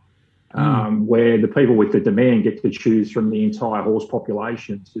market where the people with the demand get to choose from the entire horse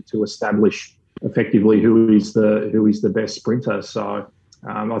population to establish effectively who is the best sprinter. So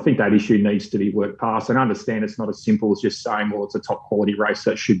I think that issue needs to be worked past, and understand it's not as simple as just saying, well, it's a top-quality race,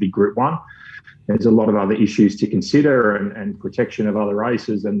 so it should be Group 1. There's a lot of other issues to consider, and protection of other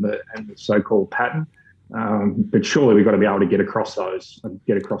races and the so-called pattern. But surely we've got to be able to get across those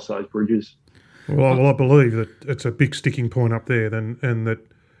bridges. Well, I believe that it's a big sticking point up there, and that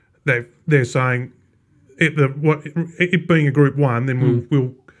they're saying it being a Group 1, then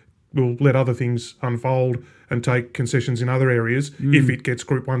we'll let other things unfold and take concessions in other areas. If it gets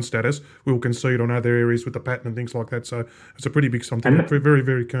Group 1 status, we'll concede on other areas with the pattern and things like that. So it's a pretty big something. I'm very,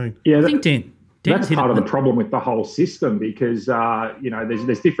 very keen. Yeah, I think that's part of the problem with the whole system, because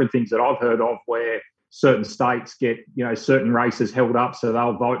there's different things that I've heard of where certain states get certain races held up, so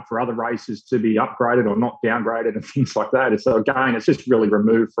they'll vote for other races to be upgraded or not downgraded and things like that. And so again, it's just really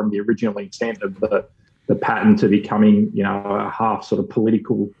removed from the original intent of the pattern to becoming a half sort of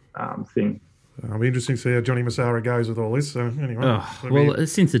political thing. It'll be interesting to see how Johnny Massara goes with all this. So anyway,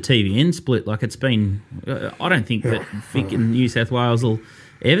 since the TVN split, it's been. I don't think that Vic and New South Wales will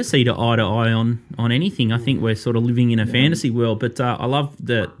ever see eye to eye on anything. I think we're sort of living in a fantasy world. But I love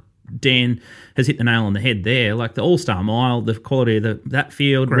that Dan has hit the nail on the head there. Like the All-Star Mile, the quality of that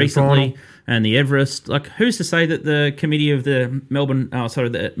field Grand recently, final. And the Everest. Who's to say that the committee of the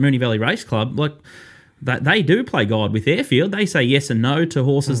the Moonee Valley Race Club, that they do play God with their field. They say yes and no to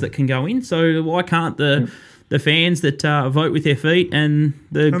horses that can go in. So why can't the fans that vote with their feet and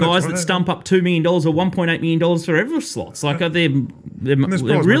the guys that stump up $2 million or $1.8 million for Everest slots? They're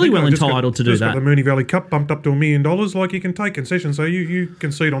really well entitled to do that. Got the Moonee Valley Cup bumped up to $1 million. You can take concessions. So you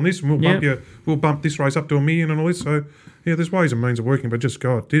concede on this, and we'll bump this race up to $1 million and all this. So yeah, there's ways and means of working, but just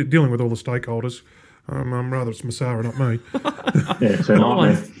God, dealing with all the stakeholders. Rather it's Massara, not me. Yeah, it's a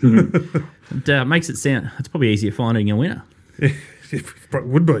nightmare. It makes it sound. It's probably easier finding a winner. It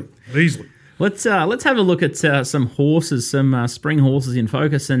would be easily. Let's have a look at some horses, some spring horses in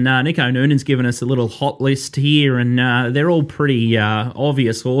focus. And Nico Noonan's given us a little hot list here, and they're all pretty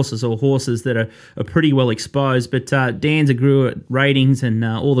obvious horses, or horses that are pretty well exposed. But Dan's a grew at ratings and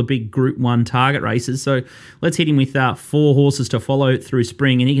all the big Group 1 target races. So let's hit him with 4 horses to follow through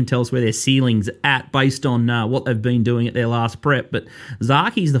spring, and he can tell us where their ceiling's at based on what they've been doing at their last prep. But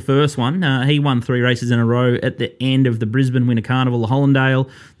Zaki's the first one. He won 3 races in a row at the end of the Brisbane Winter Carnival, the Hollandale,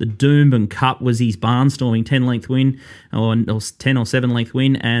 the Doomben Cup was his barnstorming 10-length win, or 10 or 7-length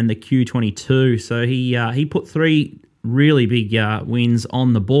win, and the Q22. So he put 3 really big wins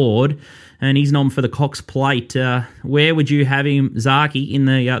on the board, and he's nom for the Cox Plate. Where would you have him, Zaki, in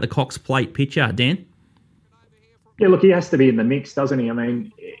the Cox Plate picture, Dan? Yeah, look, he has to be in the mix, doesn't he? I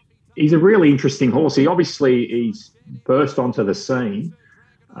mean, he's a really interesting horse. He's burst onto the scene.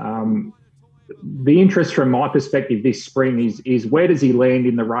 The interest from my perspective this spring is where does he land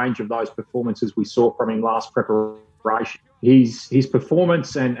in the range of those performances we saw from him last preparation. His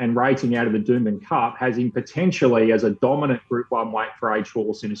performance and rating out of the Doomben Cup has him potentially as a dominant Group 1 weight for age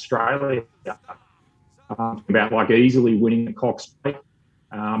horse in Australia. About easily winning the Cox Plate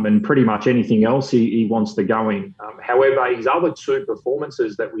and pretty much anything else he wants to go in. However, his other 2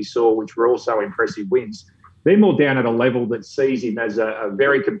 performances that we saw, which were also impressive wins, they're more down at a level that sees him as a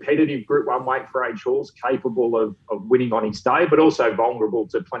very competitive Group 1 weight for age horse, capable of winning on his day, but also vulnerable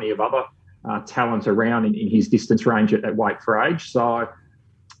to plenty of other talent around in his distance range at weight for age. So,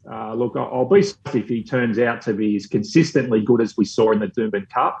 look, I'll be surprised if he turns out to be as consistently good as we saw in the Doomben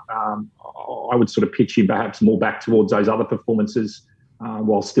Cup. I would sort of pitch him perhaps more back towards those other performances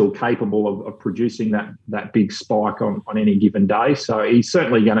while still capable of producing that big spike on any given day. So he's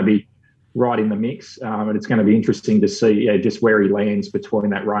certainly going to be right in the mix, and it's going to be interesting to see just where he lands between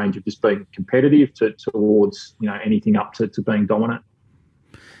that range of just being competitive towards anything up to being dominant.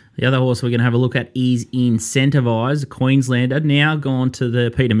 The other horse we're going to have a look at is Incentivise, a Queenslander, now gone to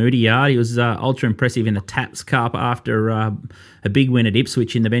the Peter Moody yard. He was ultra impressive in the Taps Cup after a big win at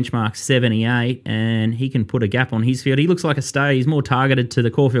Ipswich in the benchmark 78, and he can put a gap on his field. He looks like a stay. He's more targeted to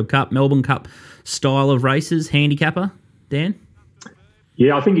the Caulfield Cup, Melbourne Cup style of races. Handicapper, Dan?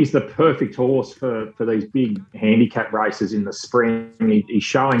 Yeah, I think he's the perfect horse for these big handicap races in the spring. He's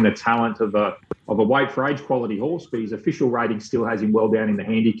showing the talent of a weight for age quality horse, but his official rating still has him well down in the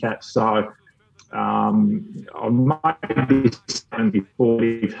handicap. So I might be saying before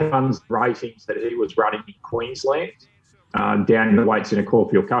he runs ratings that he was running in Queensland down in the weights in a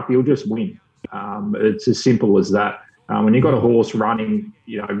Caulfield Cup, he'll just win. It's as simple as that. When you've got a horse running,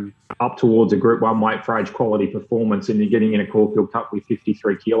 up towards a Group 1 weight for age quality performance, and you're getting in a Caulfield Cup with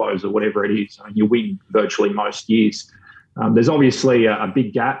 53 kilos or whatever it is, you win virtually most years. There's obviously a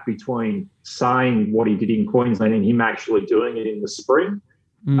big gap between saying what he did in Queensland and him actually doing it in the spring.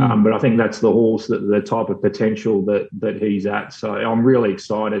 But I think that's the horse, the type of potential that he's at. So I'm really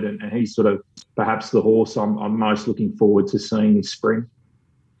excited, and he's sort of perhaps the horse I'm most looking forward to seeing this spring.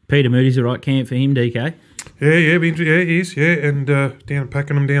 Peter Moody's the right camp for him, DK. Yeah, he is, and down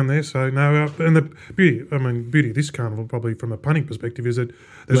packing them down there. So no, and the beauty of this carnival, probably from a punting perspective, is that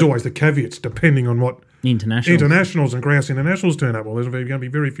there's always the caveats depending on what internationals and grouse internationals turn up. Well, there's going to be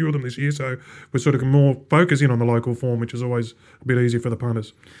very few of them this year, so we're sort of more focusing on the local form, which is always a bit easier for the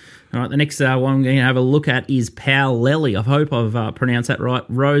punters. All right, the next one I'm going to have a look at is Powlelly. I hope I've pronounced that right.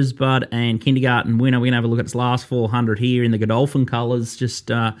 Rosebud and Kindergarten winner. We're going to have a look at its last 400 here in the Godolphin colours, just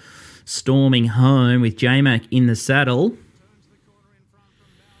storming home with J-Mac in the saddle.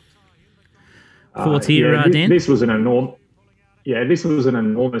 Thoughts here, Dan? This was an enormous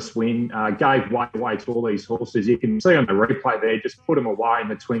win. Gave way away to all these horses. You can see on the replay there, just put them away in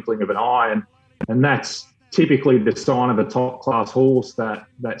the twinkling of an eye, and that's typically the sign of a top-class horse,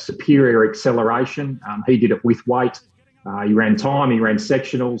 that superior acceleration. He did it with weight. He ran time, he ran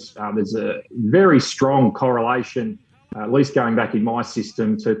sectionals. There's a very strong correlation, at least going back in my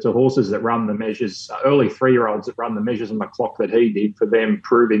system, to horses that run the measures, early 3-year-olds that run the measures on the clock that he did, for them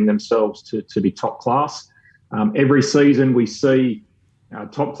proving themselves to be top class. Every season we see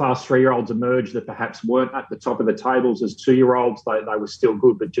top-class 3-year-olds emerge that perhaps weren't at the top of the tables as 2-year-olds. They were still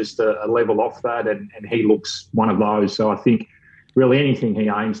good, but just a level off that, and he looks one of those. So I think really anything he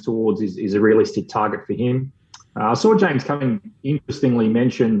aims towards is a realistic target for him. I saw James Cumming interestingly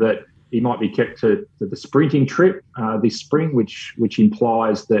mention that he might be kept to the sprinting trip this spring, which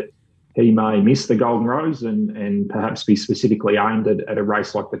implies that he may miss the Golden Rose and perhaps be specifically aimed at a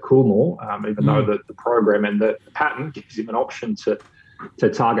race like the Coolmore, even though the program and the pattern gives him an option to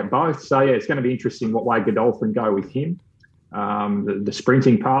target both. So, yeah, it's going to be interesting what way Godolphin go with him. The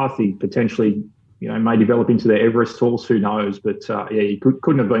sprinting path, he potentially may develop into the Everest horse, who knows. But, he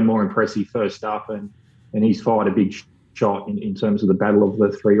couldn't have been more impressive first up, and he's fired a big shot in terms of the battle of the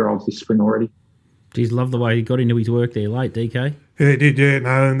 3-year-olds this spring already. Geez, love the way he got into his work there late, DK. Yeah, he did, yeah.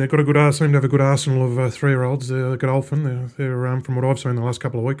 No, and they've got seem to have a good arsenal of 3-year-olds. Godolphin, they're from what I've seen the last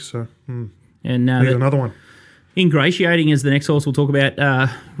couple of weeks. So, and here's another one. Ingratiating is the next horse we'll talk about.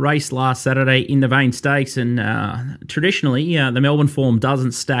 Race last Saturday in the Vane Stakes, and traditionally the Melbourne form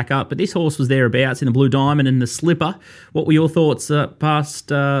doesn't stack up, but this horse was thereabouts in the Blue Diamond and the Slipper. What were your thoughts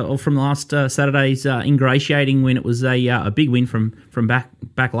from last Saturday's Ingratiating win? It was a big win from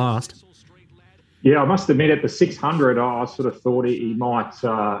back last. Yeah, I must admit at the 600, I sort of thought he might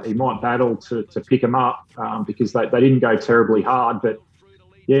battle to pick him up because they didn't go terribly hard, but.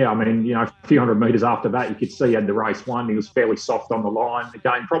 Yeah, I mean, a few hundred metres after that, you could see he had the race won. He was fairly soft on the line.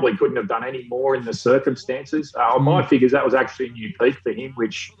 Again, probably couldn't have done any more in the circumstances. On my figures, that was actually a new peak for him,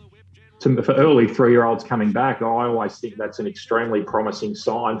 which for early 3-year-olds coming back, I always think that's an extremely promising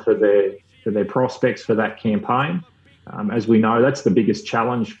sign for their prospects for that campaign. As we know, that's the biggest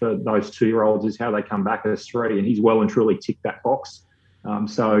challenge for those 2-year-olds is how they come back as 3, and he's well and truly ticked that box.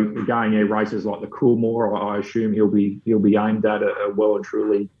 So again, races like the Coolmore, I assume he'll be aimed at well and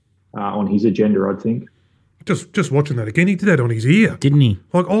truly on his agenda, I think. Just watching that again, he did that on his ear, didn't he?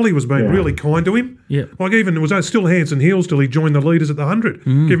 Like Ollie was being really kind to him. Yeah. Like even it was still hands and heels till he joined the leaders at the 100.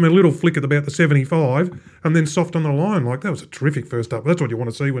 Give him a little flick at about the 75, and then soft on the line. Like that was a terrific first up. That's what you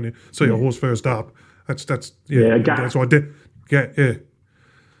want to see when you see a horse first up. That's what I did. Yeah.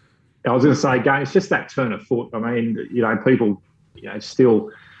 I was going to say again, it's just that turn of foot. I mean, people.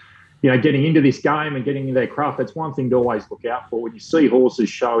 Still, getting into this game and getting into their craft, that's one thing to always look out for. When you see horses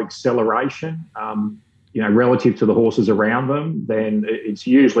show acceleration, relative to the horses around them, then it's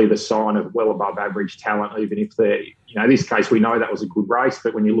usually the sign of well above average talent, even if they're, in this case, we know that was a good race,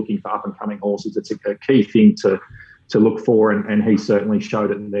 but when you're looking for up-and-coming horses, it's a key thing to look for, and he certainly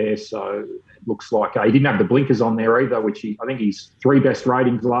showed it there. So it looks like he didn't have the blinkers on there either, which I think his 3 best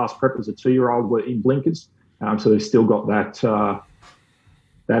ratings last prep as a 2-year-old were in blinkers. So they've still got that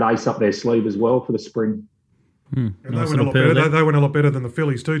ace up their sleeve as well for the spring. And they went a lot better than the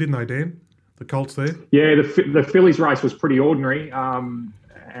fillies too, didn't they, Dan? the colts there? Yeah, the fillies race was pretty ordinary.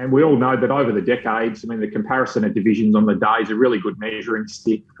 And we all know that over the decades, I mean, the comparison of divisions on the day is a really good measuring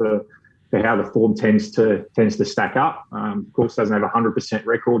stick for how the form tends to stack up. Of course, doesn't have a 100%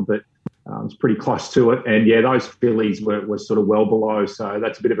 record, but it's pretty close to it. And, yeah, those fillies were sort of well below, so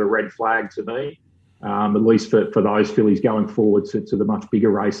that's a bit of a red flag to me, at least for those fillies going forward to the much bigger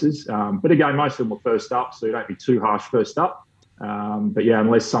races. But, again, most of them were first up, so you don't be too harsh first up. But, yeah,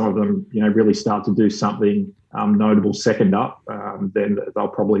 unless some of them, really start to do something notable second up, then they'll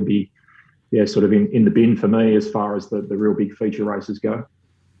probably be, sort of in the bin for me as far as the real big feature races go.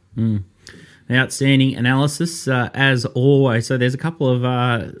 Outstanding analysis, as always. So there's a couple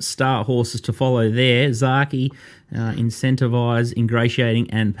of star horses to follow there. Zaki, Incentivise, Ingratiating,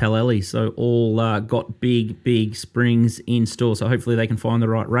 and Palelli. So all got big springs in store. So hopefully they can find the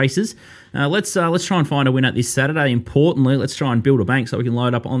right races. Let's try and find a winner this Saturday. Importantly, let's try and build a bank so we can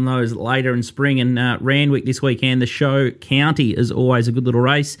load up on those later in spring. And Randwick this weekend, the Show County is always a good little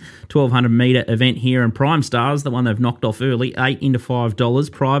race. 1,200 metre event here. And Prime Stars, the one they've knocked off early, 8 into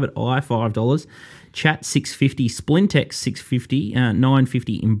 $5. Private Eye, $5. Chat, $6.50. Splintex, $6.50.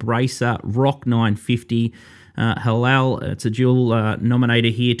 $9.50. Embracer, Rock, $9.50. Halal, it's a dual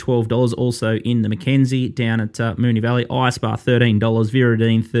nominator here, $12. Also in the Mackenzie down at Moonee Valley. Ispar, $13.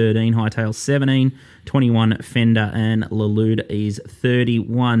 Viridine, $13. Hightail, $17. 21 Fender, and Lalude is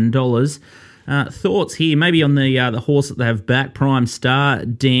 $31. Thoughts here, maybe on the horse that they have back, Prime Star,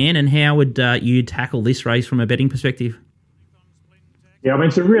 Dan, and how would you tackle this race from a betting perspective? Yeah, I mean,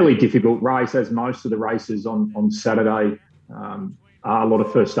 it's a really difficult race, as most of the races on Saturday are a lot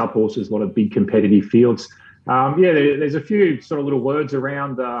of first-up horses, a lot of big competitive fields. There's a few sort of little words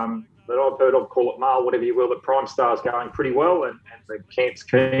around that I've heard of, call it mail, whatever you will, that Prime Star's going pretty well and the camp's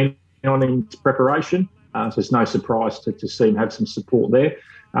keen on its preparation. So it's no surprise to see him have some support there.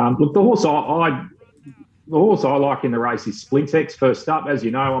 Look, the horse I like in the race is Splintex first up. As you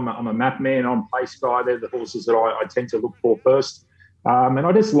know, I'm a map man, I'm pace guy. They're the horses that I tend to look for first. And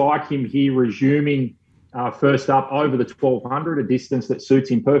I just like him here resuming first up over the 1,200, a distance that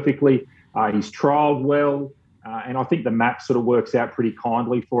suits him perfectly. He's trialled well, and I think the map sort of works out pretty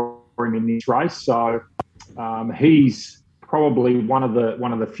kindly for him in this race. So he's probably one of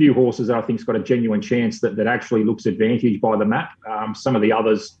the few horses that I think's got a genuine chance that actually looks advantaged by the map. Some of the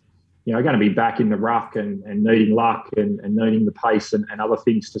others, are going to be back in the ruck and needing luck and needing the pace and other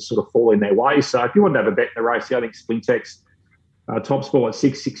things to sort of fall in their way. So if you want to have a bet in the race, I think Splintex top sport at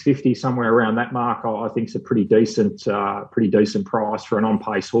 $6.50, somewhere around that mark, I think is a pretty decent price for an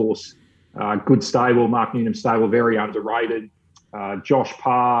on-pace horse. Good stable, Mark Newnham stable, very underrated. Josh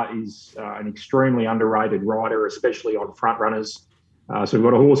Parr is an extremely underrated rider, especially on front runners. So we've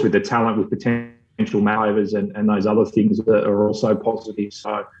got a horse with the talent, with potential makeovers and those other things that are also positive.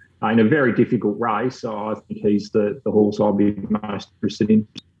 So in a very difficult race, I think he's the horse I'll be most interested in.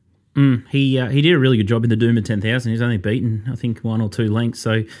 He did a really good job in the Doomba 10,000. He's only beaten, I think, 1 or 2 lengths.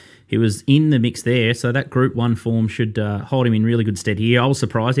 So he was in the mix there. So that Group 1 form should hold him in really good stead here. I was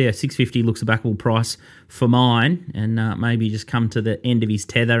surprised. Yeah, $6.50 looks a backable price for mine. And maybe just come to the end of his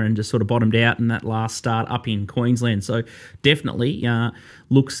tether and just sort of bottomed out in that last start up in Queensland. So definitely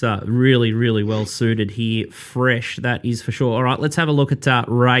looks really, really well suited here. Fresh, that is for sure. All right, let's have a look at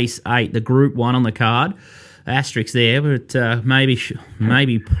race 8, the Group 1 on the card. Asterisk there, but maybe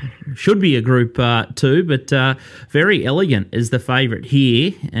should be a Group 2, but Very Elegant is the favourite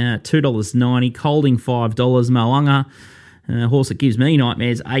here, $2.90, Colding $5, Moanga, horse that gives me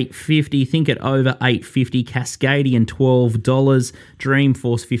nightmares, $8.50, Think It Over $8.50, Cascadian $12,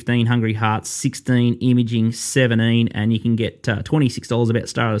 Dreamforce $15, Hungry Hearts $16, Imaging $17, and you can get $26 about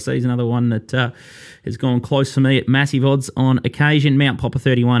Star of the Season, another one that has gone close for me at massive odds on occasion, Mount Popper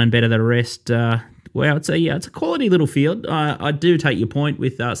 31 and Better Than the Rest. Well, it's a quality little field. I do take your point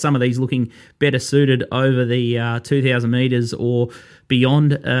with some of these looking better suited over the 2,000 metres or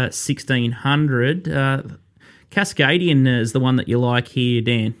beyond 1,600. Cascadian is the one that you like here,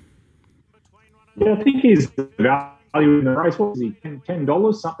 Dan. Yeah, I think his value in the race, what was he,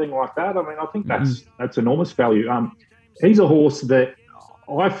 $10, something like that? I mean, I think that's enormous value. He's a horse that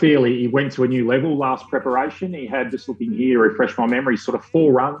I feel he went to a new level last preparation. He had, just looking here, refresh my memory, sort of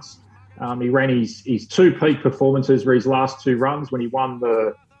 4 runs. He ran his 2 peak performances for his last 2 runs when he won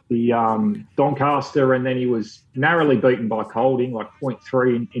the Doncaster, and then he was narrowly beaten by Colding, like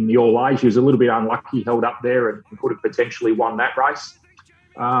 0.3 in the All Age. He was a little bit unlucky, held up there, and could have potentially won that race.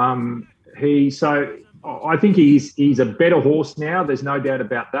 I think he's a better horse now. There's no doubt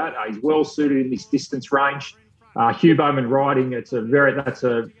about that. He's well suited in this distance range. Hugh Bowman riding, that's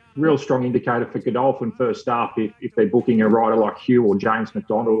a real strong indicator for Godolphin first up if they're booking a rider like Hugh or James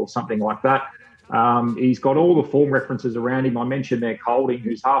McDonald or something like that. He's got all the form references around him. I mentioned there Colding,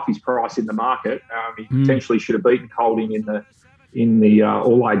 who's half his price in the market. He potentially should have beaten Colding in the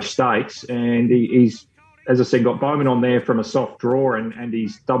all-age stakes, and he's, as I said, got Bowman on there from a soft draw, and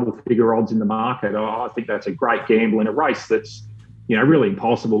he's double-figure odds in the market. I think that's a great gamble in a race that's, really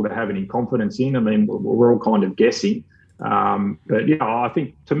impossible to have any confidence in. I mean, we're all kind of guessing. But, I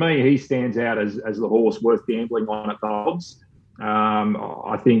think, to me, he stands out as the horse worth gambling on at the odds.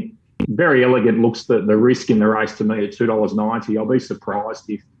 I think Very Elegant looks the risk in the race to me at $2.90. I'll be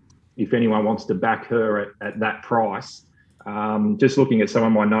surprised if anyone wants to back her at that price. Just looking at some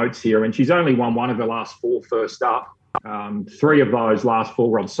of my notes here, and she's only won one of her last four first up. 3 of those last 4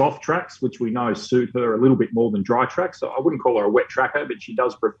 were on soft tracks, which we know suit her a little bit more than dry tracks. So I wouldn't call her a wet tracker, but she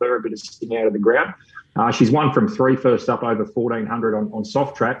does prefer a bit of sting out of the ground. She's won from 3 first up over 1,400 on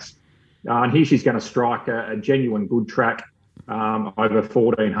soft tracks. And here she's going to strike a genuine good track over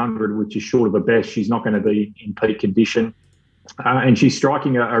 1,400, which is short of the best. She's not going to be in peak condition. And she's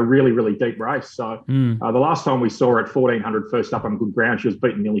striking a really, really deep race. So the last time we saw her at 1,400 first up on good ground, she was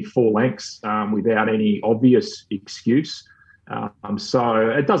beaten nearly 4 lengths without any obvious excuse. So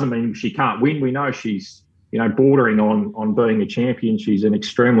it doesn't mean she can't win. We know she's, bordering on being a champion. She's an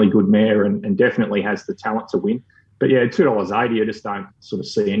extremely good mare and definitely has the talent to win. But yeah, $2.80, I just don't sort of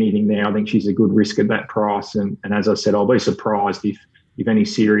see anything there. I think she's a good risk at that price. And as I said, I'll be surprised if any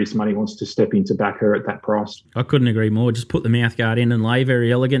serious money wants to step in to back her at that price. I couldn't agree more. Just put the mouthguard in and lay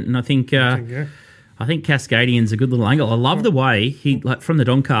Very Elegant. And I think Cascadian's a good little angle. I love the way he, from the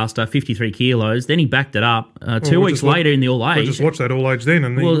Doncaster, 53 kilos, then he backed it up 2 weeks later in the all-age. We just watched that all-age then.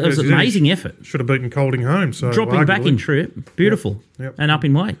 And it was an amazing effort. Should have beaten Colding home. So dropping back in trip, beautiful, and up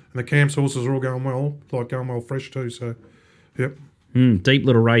in weight. And the Camps horses are all going well fresh too. So, yep. Deep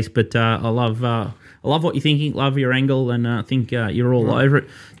little race, but I love what you're thinking. Love your angle, and I think you're all over it.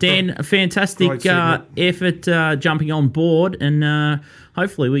 Dan, a fantastic effort jumping on board, and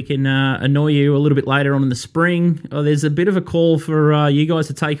hopefully we can annoy you a little bit later on in the spring. There's a bit of a call for you guys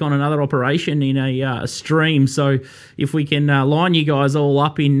to take on another operation in a stream. So if we can line you guys all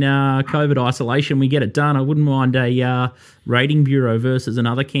up in COVID isolation, we get it done. I wouldn't mind a rating bureau versus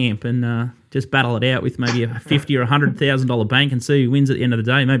another camp, and just battle it out with maybe a $50,000 or $100,000 bank and see who wins at the end of the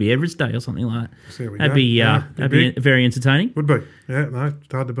day. Maybe Everest Day or something like that. That'd be very entertaining. Would be. Yeah, no,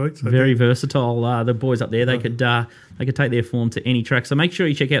 it's hard to beat. So very versatile. The boys up there, they could take their form to any track. So make sure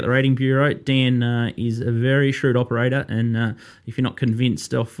you check out the Rating Bureau. Dan is a very shrewd operator, and if you're not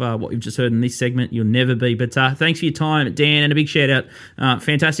convinced of what you've just heard in this segment, you'll never be. But thanks for your time, Dan, and a big shout out.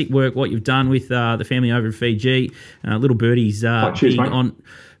 Fantastic work, what you've done with the family over in Fiji. Little Birdie's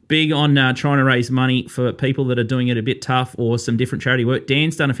big on trying to raise money for people that are doing it a bit tough or some different charity work.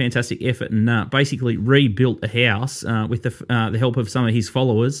 Dan's done a fantastic effort and basically rebuilt a house with the help of some of his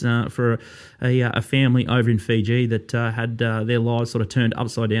followers for a family over in Fiji that had their lives sort of turned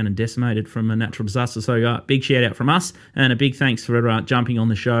upside down and decimated from a natural disaster. So big shout out from us, and a big thanks for jumping on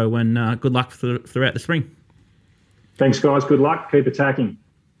the show, and good luck throughout the spring. Thanks, guys. Good luck. Keep attacking.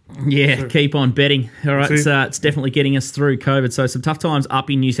 Yeah, keep on betting. All right, it's definitely getting us through COVID. So some tough times up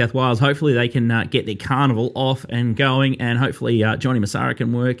in New South Wales. Hopefully they can get their carnival off and going, and hopefully Johnny Massara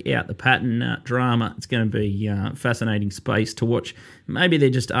can work out the pattern drama. It's going to be fascinating space to watch. Maybe they're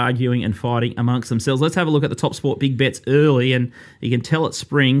just arguing and fighting amongst themselves. Let's have a look at the Top Sport big bets early, and you can tell it's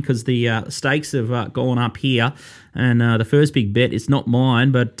spring because the stakes have gone up here. And the first big bet, it's not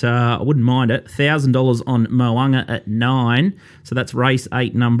mine, but I wouldn't mind it. $1,000 on Mo'unga at 9. So that's race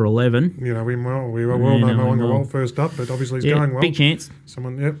 8, number 11. We well know Mo'unga well first up, but obviously he's going well. Big chance.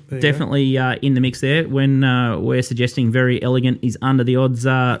 Definitely in the mix there. When we're suggesting Very Elegant is under the odds.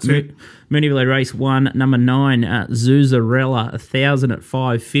 Mooneyville race 1, number 9, Zuzarella, 1,000 at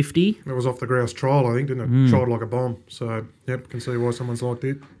 $5.50. That was off the grouse trial, I think, didn't it? Tried like a bomb. So, can see why someone's liked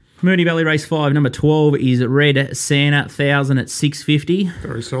it. Mooney Valley race 5, number 12 is Red Santa, 1,000 at $6.50.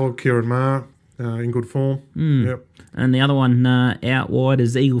 Very solid. Kieran Maher in good form. Yep. And the other one out wide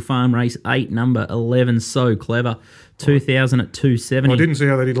is Eagle Farm race 8, number 11, So Clever, 2,000 at $2.70. I didn't see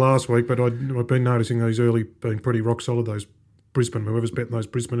how they did last week, but I've been noticing those early being pretty rock solid. Those Brisbane, whoever's betting those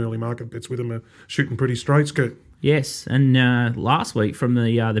Brisbane early market bets with them are shooting pretty straight, Skirt. Yes, and last week from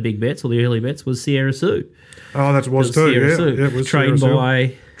the big bets or the early bets was Sierra Sue. Oh, that was too. Yeah, it was trained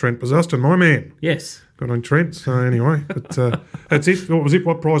by Trent Bazuston, my man. Yes, got on Trent. So anyway, but that's it. What was it?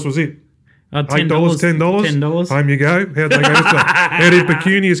 What price was it? $10. $10. Home you go. How'd they go yesterday? How did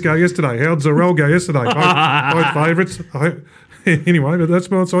Pecunious go yesterday? How'd Zarel go yesterday? Both favourites. Anyway, but that's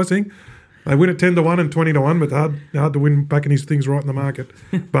what I think. They win at 10-1 and 20-1, but hard to win backing his things right in the market.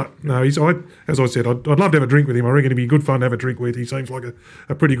 But no, as I said, I'd love to have a drink with him. I reckon it'd be good fun to have a drink with. He seems like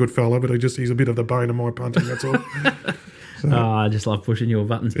a pretty good fella, but he's a bit of the bane of my punting, that's all. I just love pushing your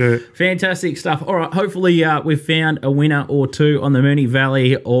buttons. Yeah. Fantastic stuff. All right, hopefully we've found a winner or two on the Moonee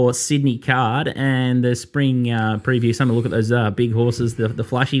Valley or Sydney card and the spring preview. Some look at those big horses, the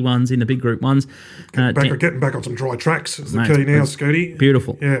flashy ones in the big group ones. Getting back on some dry tracks is the key now, Scooty.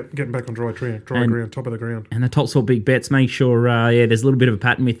 Beautiful. Yeah, getting back on dry ground, top of the ground. And the top sort big bets, make sure, there's a little bit of a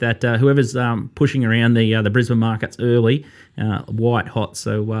pattern with that. Whoever's pushing around the Brisbane markets early, white hot.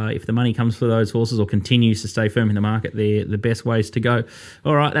 So if the money comes for those horses or continues to stay firm in the market, they're the best ways to go.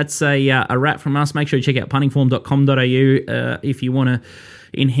 All right, that's a wrap from us. Make sure you check out puntingform.com.au if you want to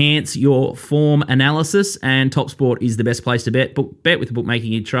enhance your form analysis, and TopSport is the best place to bet. Bet with the bookmaking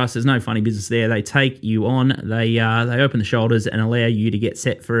you trust. There's no funny business there. They take you on. They open the shoulders and allow you to get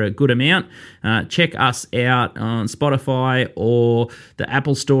set for a good amount. Check us out on Spotify or the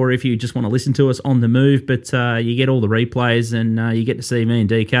Apple Store if you just want to listen to us on the move, but you get all the replays and you get to see me and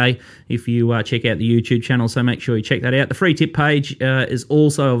DK if you check out the YouTube channel, so make sure you check that out. The free tip page is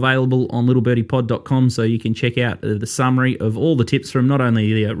also available on littlebirdie.pod.com, so you can check out the summary of all the tips from not only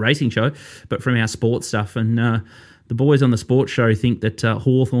the racing show, but from our sports stuff. And the boys on the sports show think that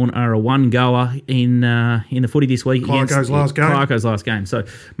Hawthorn are a one-goer in the footy this week. Clarko's last game. So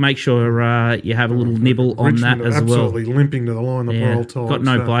make sure you have a little nibble on Richmond that as well. Absolutely limping to the line the poor old time. Got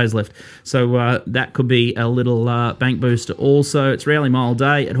no players left. So that could be a little bank booster also. It's Rowley Mile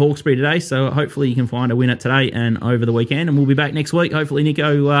Day at Hawkesbury today, so hopefully you can find a winner today and over the weekend. And we'll be back next week. Hopefully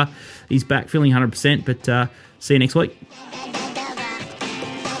Nico is back feeling 100%, but see you next week.